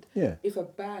band. Yeah. If a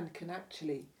band can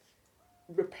actually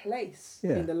replace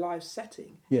in the live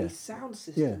setting a sound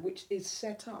system which is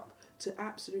set up to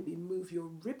absolutely move your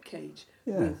ribcage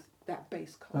with that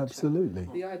bass culture. Absolutely.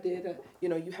 The idea that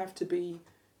you have to be.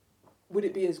 Would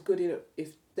it be as good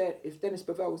if Dennis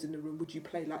Bovell was in the room? Would you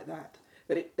play like that?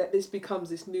 That this becomes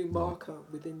this new marker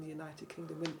within the United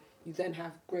Kingdom, and you then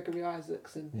have Gregory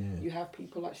Isaacs and you have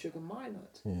people like Sugar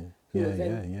Minott who are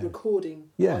then recording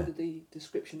under the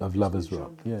description of Lovers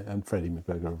Rock, and Freddie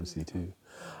McGregor obviously too.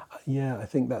 I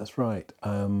think that's right.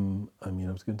 I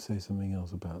was going to say something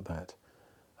else about that.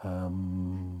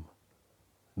 No,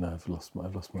 I've lost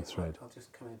my thread. I'll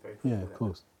just come in very quickly. Yeah, of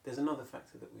course. There's another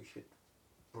factor that we should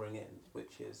bring in,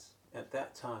 which is at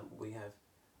that time we have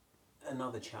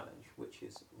another challenge, which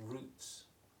is roots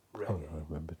reggae. Oh, I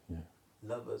remember. Yeah.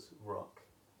 Lovers Rock,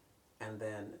 and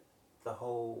then the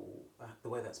whole the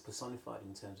way that's personified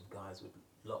in terms of guys with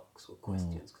locks or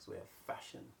questions, because we have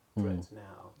fashion dreads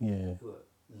now who are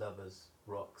Lovers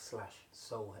Rock /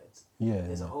 soul heads. Yeah.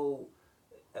 There's a whole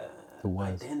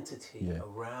identity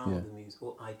around the music,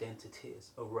 or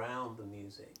identities around the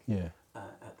music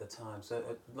at the time. So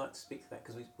I'd like to speak to that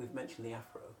because we've mentioned the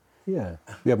Afro. Yeah,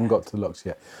 we haven't got to the locks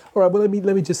yet. All right, well,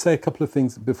 let me just say a couple of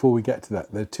things before we get to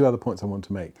that. There are two other points I want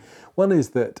to make. One is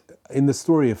that in the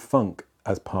story of funk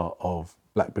as part of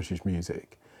Black British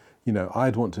music, you know,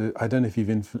 I don't know if you've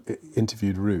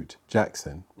interviewed Root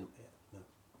Jackson.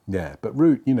 Yeah, but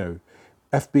Root, you know,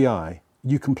 FBI,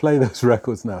 you can play those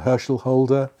records now. Herschel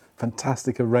Holder,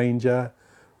 fantastic arranger,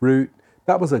 Root.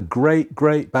 That was a great,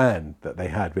 great band that they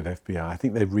had with FBI. I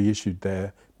think they've reissued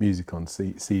their music on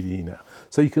CD now.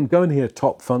 So you can go and hear a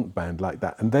top funk band like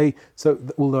that. And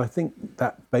although I think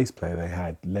that bass player they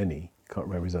had, Lenny, can't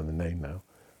remember his other name now,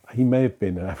 he may have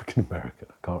been an African American,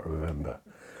 I can't remember.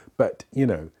 But, you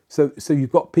know, so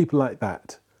you've got people like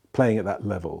that playing at that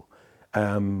level.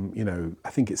 You know, I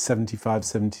think it's 75,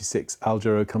 76, Al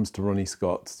Jarreau comes to Ronnie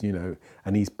Scott's, you know,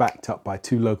 and he's backed up by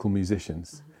two local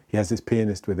musicians. He has his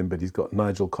pianist with him, but he's got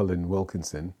Nigel Colin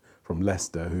Wilkinson from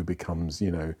Leicester, who becomes,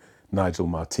 you know, Nigel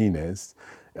Martinez,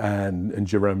 and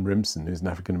Jerome Rimson, who's an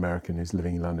African-American who's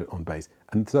living in London, on bass.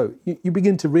 And so you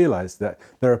begin to realise that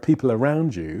there are people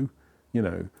around you, you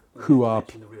know, who are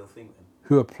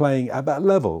playing at that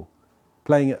level.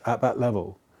 Real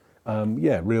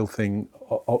thing,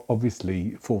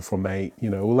 obviously 4 from 8, you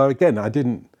know, although again,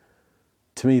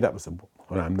 to me that was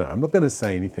I'm not going to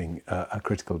say anything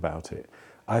critical about it.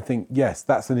 I think, yes,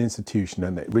 that's an institution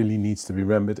and it really needs to be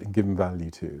remembered and given value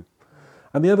to.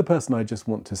 And the other person I just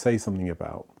want to say something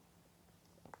about,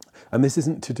 and this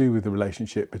isn't to do with the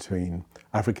relationship between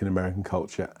African American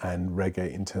culture and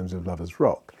reggae in terms of lovers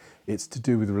rock, it's to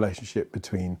do with the relationship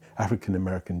between African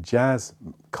American jazz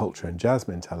culture and jazz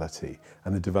mentality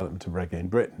and the development of reggae in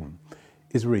Britain,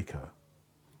 is Rico.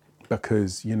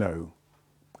 Because, you know,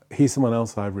 he's someone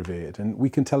else I've revered, and we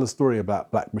can tell a story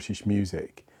about Black British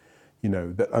music, you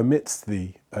know, that omits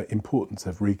the importance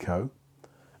of Rico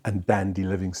and Dandy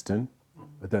Livingstone.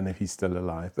 I don't know if he's still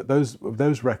alive, but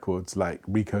those records like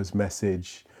Rico's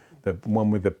Message, the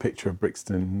one with the picture of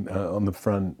Brixton on the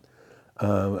front,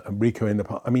 Rico in the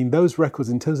park. I mean, those records,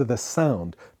 in terms of their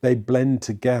sound, they blend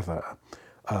together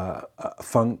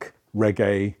funk,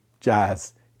 reggae,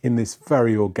 jazz in this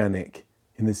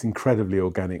incredibly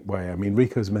organic way. I mean,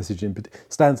 Rico's Message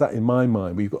stands out in my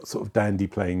mind. We've got sort of Dandy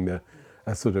playing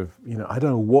a sort of, you know, I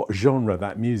don't know what genre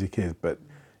that music is, but,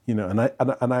 you know,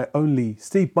 and I only,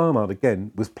 Steve Barnard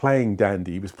again was playing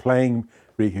Dandy, he was playing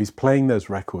Rico, he was playing those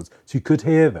records, so you could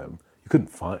hear them. You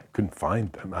couldn't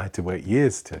find them. I had to wait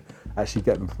years to actually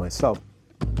get them for myself.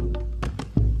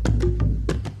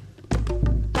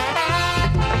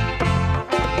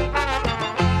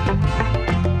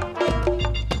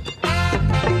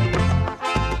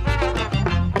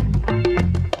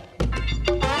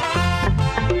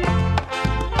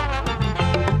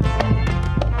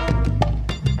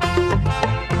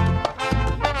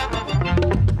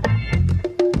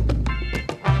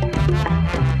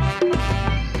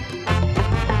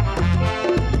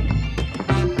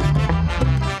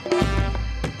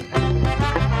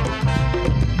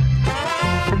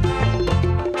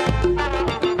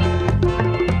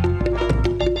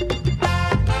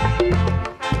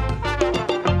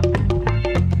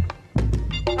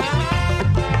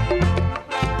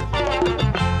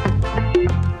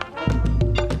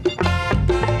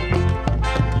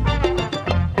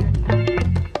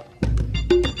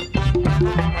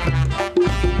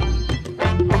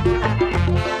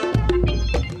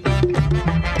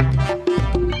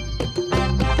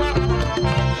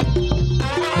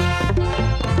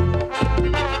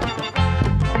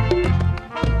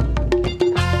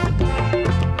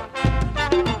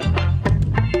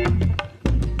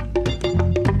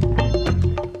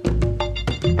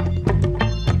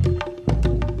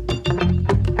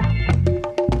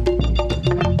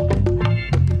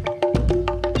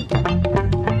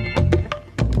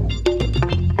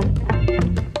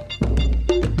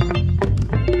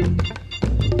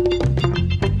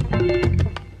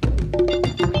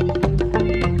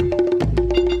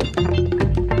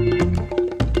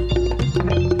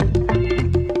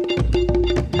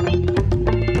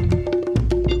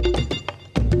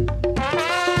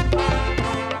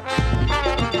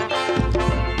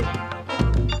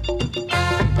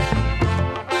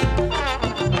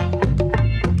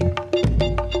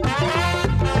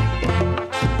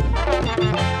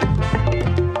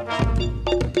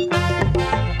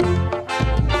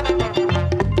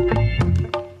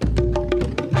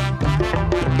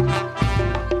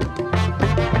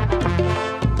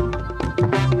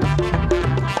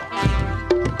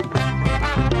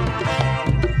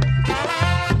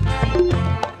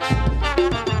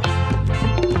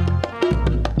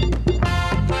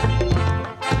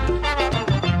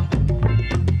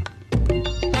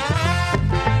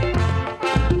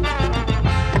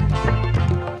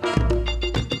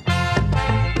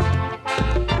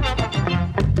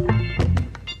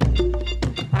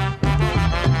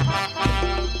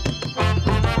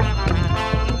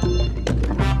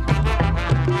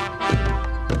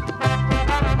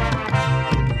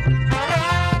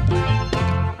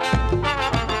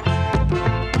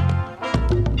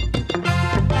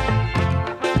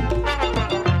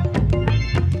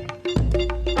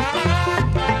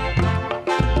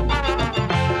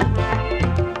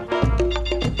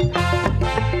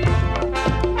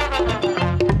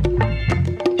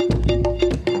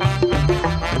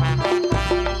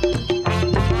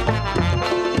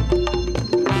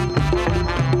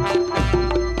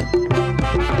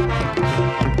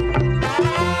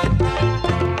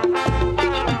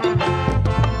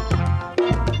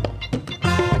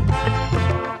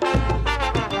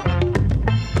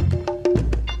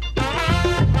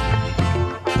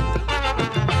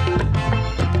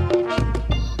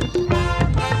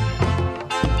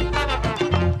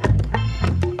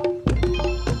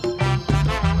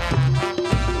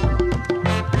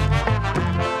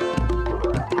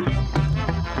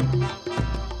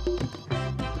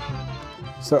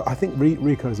 So I think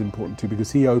Rico is important too because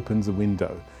he opens a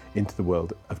window into the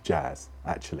world of jazz,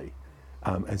 actually.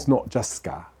 It's not just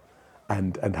ska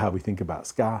and how we think about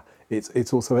ska.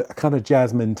 It's also a kind of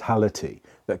jazz mentality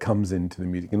that comes into the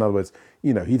music. In other words,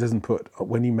 he doesn't put,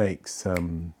 when he makes,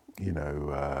 the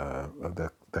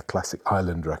classic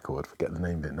Island record, forget the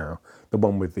name of it now, the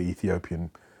one with the Ethiopian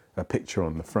picture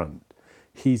on the front.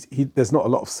 There's not a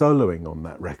lot of soloing on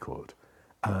that record,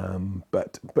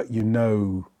 but you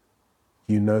know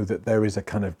that there is a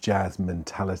kind of jazz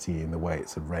mentality in the way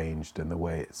it's arranged and the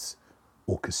way it's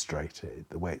orchestrated,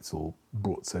 the way it's all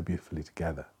brought so beautifully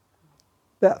together.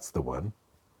 That's the one.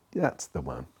 Yeah.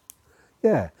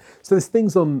 So there's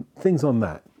things on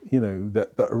that,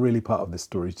 that are really part of this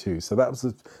story too. So that was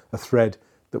a thread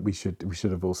that we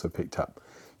should have also picked up.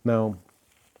 Now,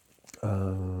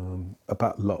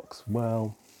 about locks.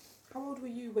 Well, how old were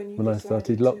you when I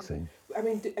started locksing? I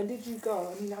mean, and did you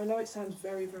go? I mean, I know it sounds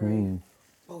very, very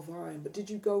bovine, but did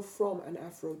you go from an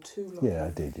afro to lock? Yeah, I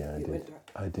did. Yeah,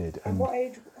 I did. And what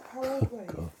age? How old were you?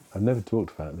 God, I've never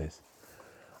talked about this.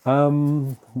 How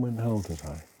old was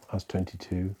I? I was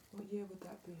 22. What year would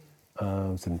that be?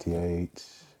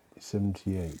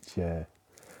 78, yeah.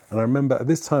 And I remember at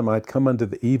this time I'd come under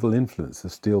the evil influence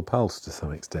of Steel Pulse to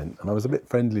some extent, and I was a bit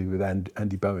friendly with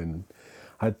Andy Bowen.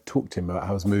 I'd talked to him about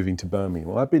how I was moving to Birmingham.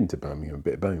 Well, I'd been to Birmingham a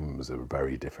bit. Birmingham was a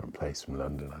very different place from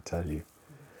London, I tell you.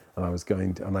 And I was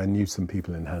and I knew some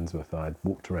people in Handsworth. I'd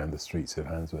walked around the streets of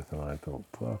Handsworth, and I thought,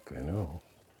 fucking hell.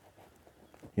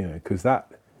 Because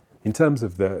that, in terms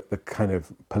of the kind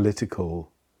of political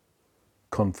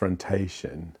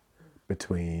confrontation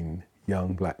between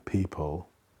young black people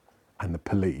and the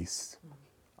police,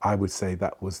 I would say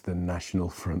that was the national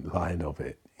front line of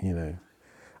it, And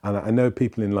I know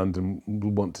people in London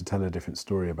will want to tell a different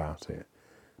story about it,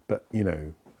 but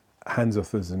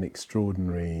Handsworth was an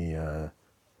extraordinary,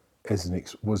 it still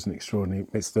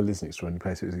is an extraordinary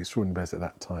place. It was an extraordinary place at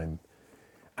that time,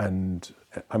 and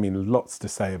I mean, lots to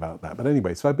say about that. But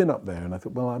anyway, so I've been up there, and I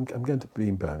thought, well, I'm going to be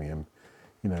in Birmingham.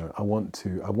 I want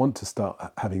to start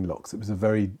having locks. It was a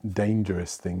very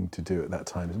dangerous thing to do at that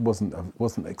time. It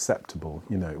wasn't acceptable.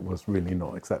 It was really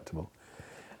not acceptable.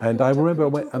 And I remember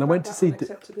I went to see.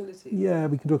 Yeah,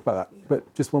 we can talk about that. Yeah.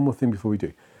 But just one more thing before we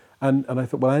do. And I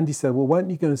thought, well, Andy said, well, why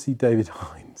don't you go and see David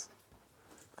Hines?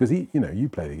 Because he, you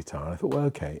play the guitar. And I thought, well,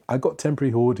 okay. I got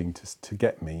temporary hoarding to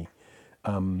get me,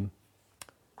 to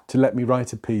let me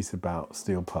write a piece about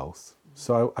Steel Pulse.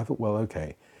 So I thought, well,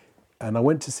 okay. And I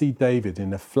went to see David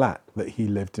in a flat that he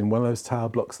lived in, one of those tower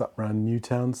blocks up around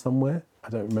Newtown somewhere. I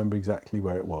don't remember exactly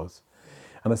where it was.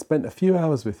 And I spent a few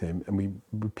hours with him, and we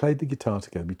played the guitar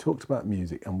together. We talked about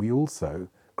music, and we also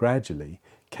gradually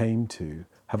came to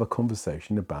have a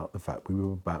conversation about the fact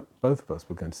both of us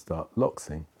were going to start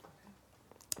locksing.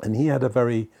 And we had a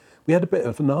bit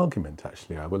of an argument,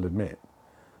 actually, I will admit.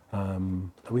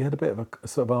 We had a bit of a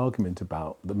sort of argument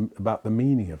about the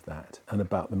meaning of that and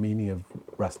about the meaning of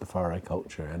Rastafari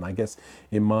culture. And I guess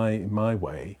in my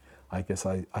way, I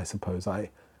suppose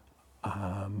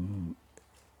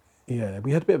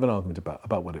we had a bit of an argument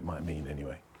about what it might mean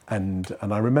anyway. And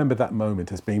I remember that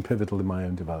moment as being pivotal in my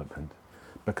own development,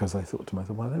 because I thought to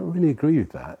myself, well, I don't really agree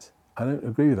with that.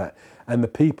 And the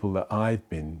people that I've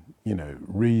been,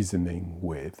 reasoning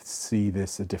with see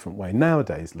this a different way.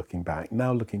 Nowadays, looking back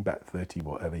 30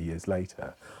 whatever years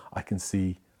later, I can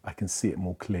see it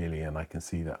more clearly, and I can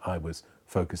see that I was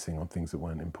focusing on things that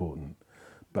weren't important.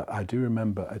 But I do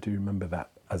remember that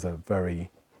as a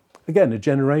very, again, a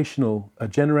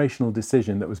generational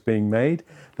decision that was being made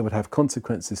that would have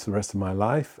consequences for the rest of my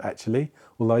life, actually,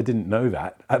 although I didn't know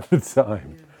that at the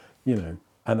time,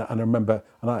 And I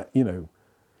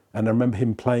remember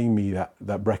him playing me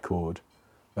that record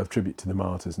of Tribute to the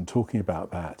Martyrs and talking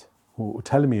about that, or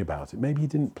telling me about it. Maybe he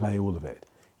didn't play all of it.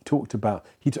 He talked about.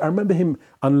 I remember him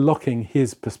unlocking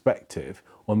his perspective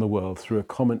on the world through a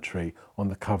commentary on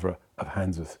the cover of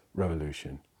Handsworth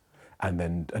Revolution,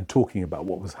 and talking about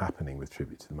what was happening with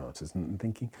Tribute to the Martyrs, and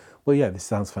thinking, well, yeah, this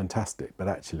sounds fantastic, but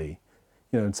actually,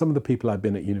 and some of the people I'd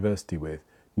been at university with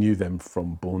knew them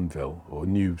from Bourneville, or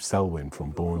knew Selwyn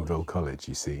from Bourneville College,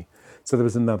 you see. So there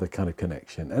was another kind of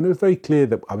connection. And it was very clear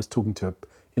that I was talking to,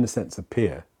 in a sense, a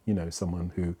peer,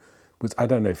 someone who was, I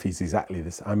don't know if he's exactly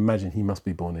this, I imagine he must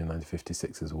be born in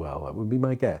 1956 as well. That would be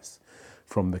my guess,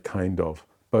 from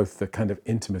both the kind of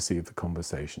intimacy of the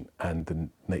conversation and the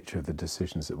nature of the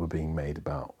decisions that were being made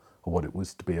about what it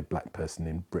was to be a black person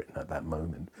in Britain at that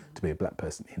moment, to be a black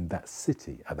person in that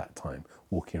city at that time,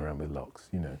 walking around with locks,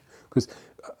 Because,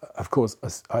 of course,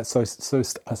 I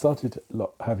started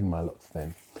having my locks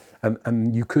then,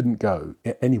 and you couldn't go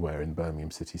anywhere in Birmingham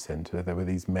city centre. There were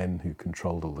these men who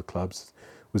controlled all the clubs,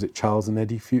 was it Charles and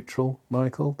Eddie Futrell,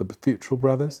 Michael, the Futrell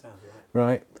brothers,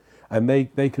 right? And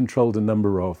they controlled a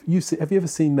number of. Have you ever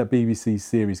seen the BBC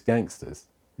series Gangsters?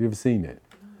 Have you ever seen it?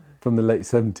 From the late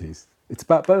 70s. It's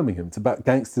about Birmingham. It's about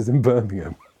gangsters in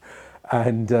Birmingham,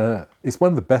 and it's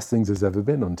one of the best things there's ever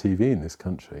been on TV in this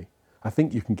country. I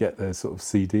think you can get the sort of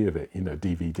CD of it,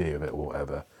 DVD of it or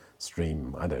whatever,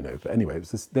 stream, I don't know. But anyway,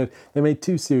 it was they made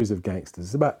 2 series of gangsters.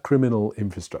 It's about criminal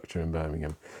infrastructure in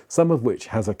Birmingham, some of which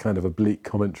has a kind of oblique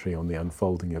commentary on the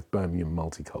unfolding of Birmingham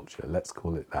multiculture, let's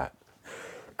call it that.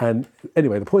 And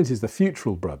anyway, the point is the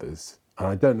Futrell brothers, and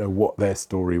I don't know what their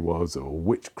story was or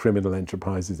which criminal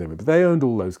enterprises they were, but they owned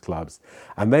all those clubs,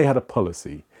 and they had a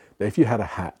policy that if you had a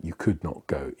hat, you could not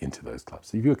go into those clubs.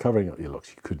 So if you were covering up your locks,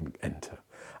 you couldn't enter.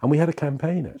 And we had a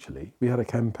campaign, actually. We had a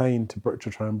campaign to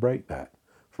try and break that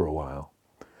for a while.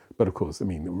 But of course, I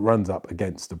mean, it runs up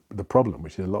against the problem,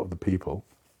 which is a lot of the people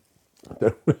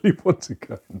don't really want to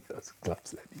go in those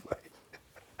clubs anyway.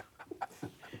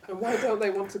 And why don't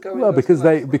they want to go in? Well, those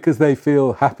clubs? because they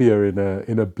feel happier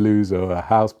in a blues or a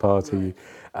house party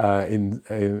in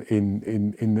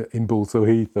Balsall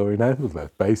Heath or in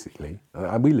Aylesworth, basically.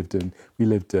 And we lived in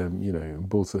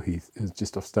Balsall Heath,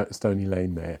 just off Stony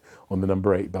Lane there on the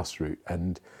number 8 bus route,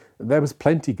 and there was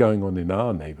plenty going on in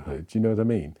our neighbourhood. Do you know what I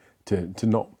mean? To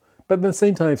not, but at the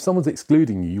same time, if someone's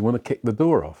excluding you, you want to kick the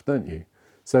door off, don't you?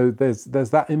 So there's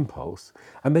that impulse.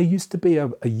 And there used to be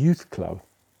a youth club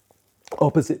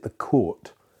opposite the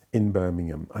court in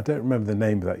Birmingham. I don't remember the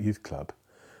name of that youth club,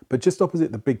 but just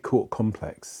opposite the big court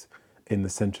complex in the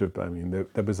centre of Birmingham,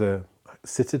 there was a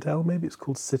Citadel, maybe it's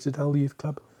called Citadel Youth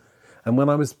Club. And when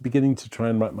I was beginning to try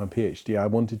and write my PhD, I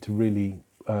wanted to really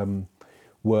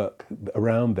work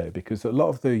around there, because a lot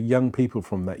of the young people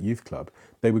from that youth club,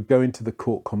 they would go into the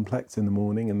court complex in the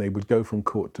morning, and they would go from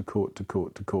court to court to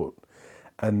court to court,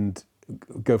 and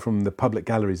go from the public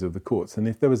galleries of the courts. And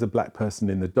if there was a black person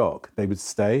in the dock, they would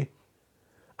stay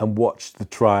and watch the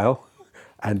trial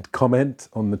and comment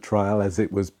on the trial as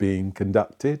it was being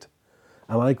conducted.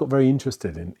 And I got very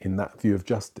interested in that view of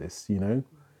justice,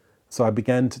 So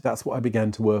that's what I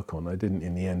began to work on. I didn't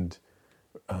in the end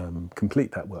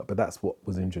complete that work, but that's what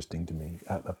was interesting to me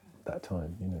at that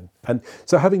time, And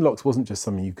so having locks wasn't just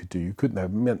something you could do. You couldn't.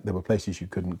 It meant there were places you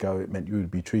couldn't go. It meant you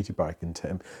would be treated by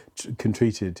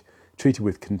treated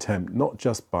with contempt, not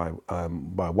just by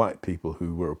white people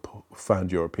who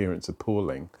found your appearance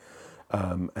appalling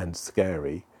and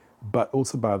scary, but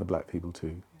also by the black people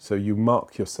too. So you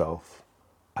mark yourself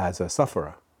as a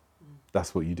sufferer.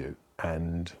 That's what you do,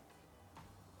 and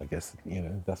I guess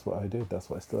that's what I did. That's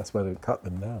why I cut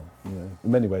them down.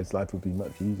 In many ways, life would be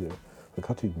much easier for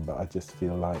cutting them, but I just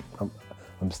feel like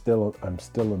I'm still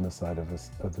on the side of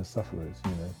the sufferers.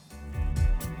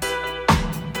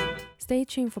 Stay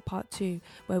tuned for part 2,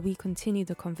 where we continue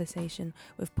the conversation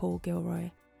with Paul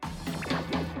Gilroy.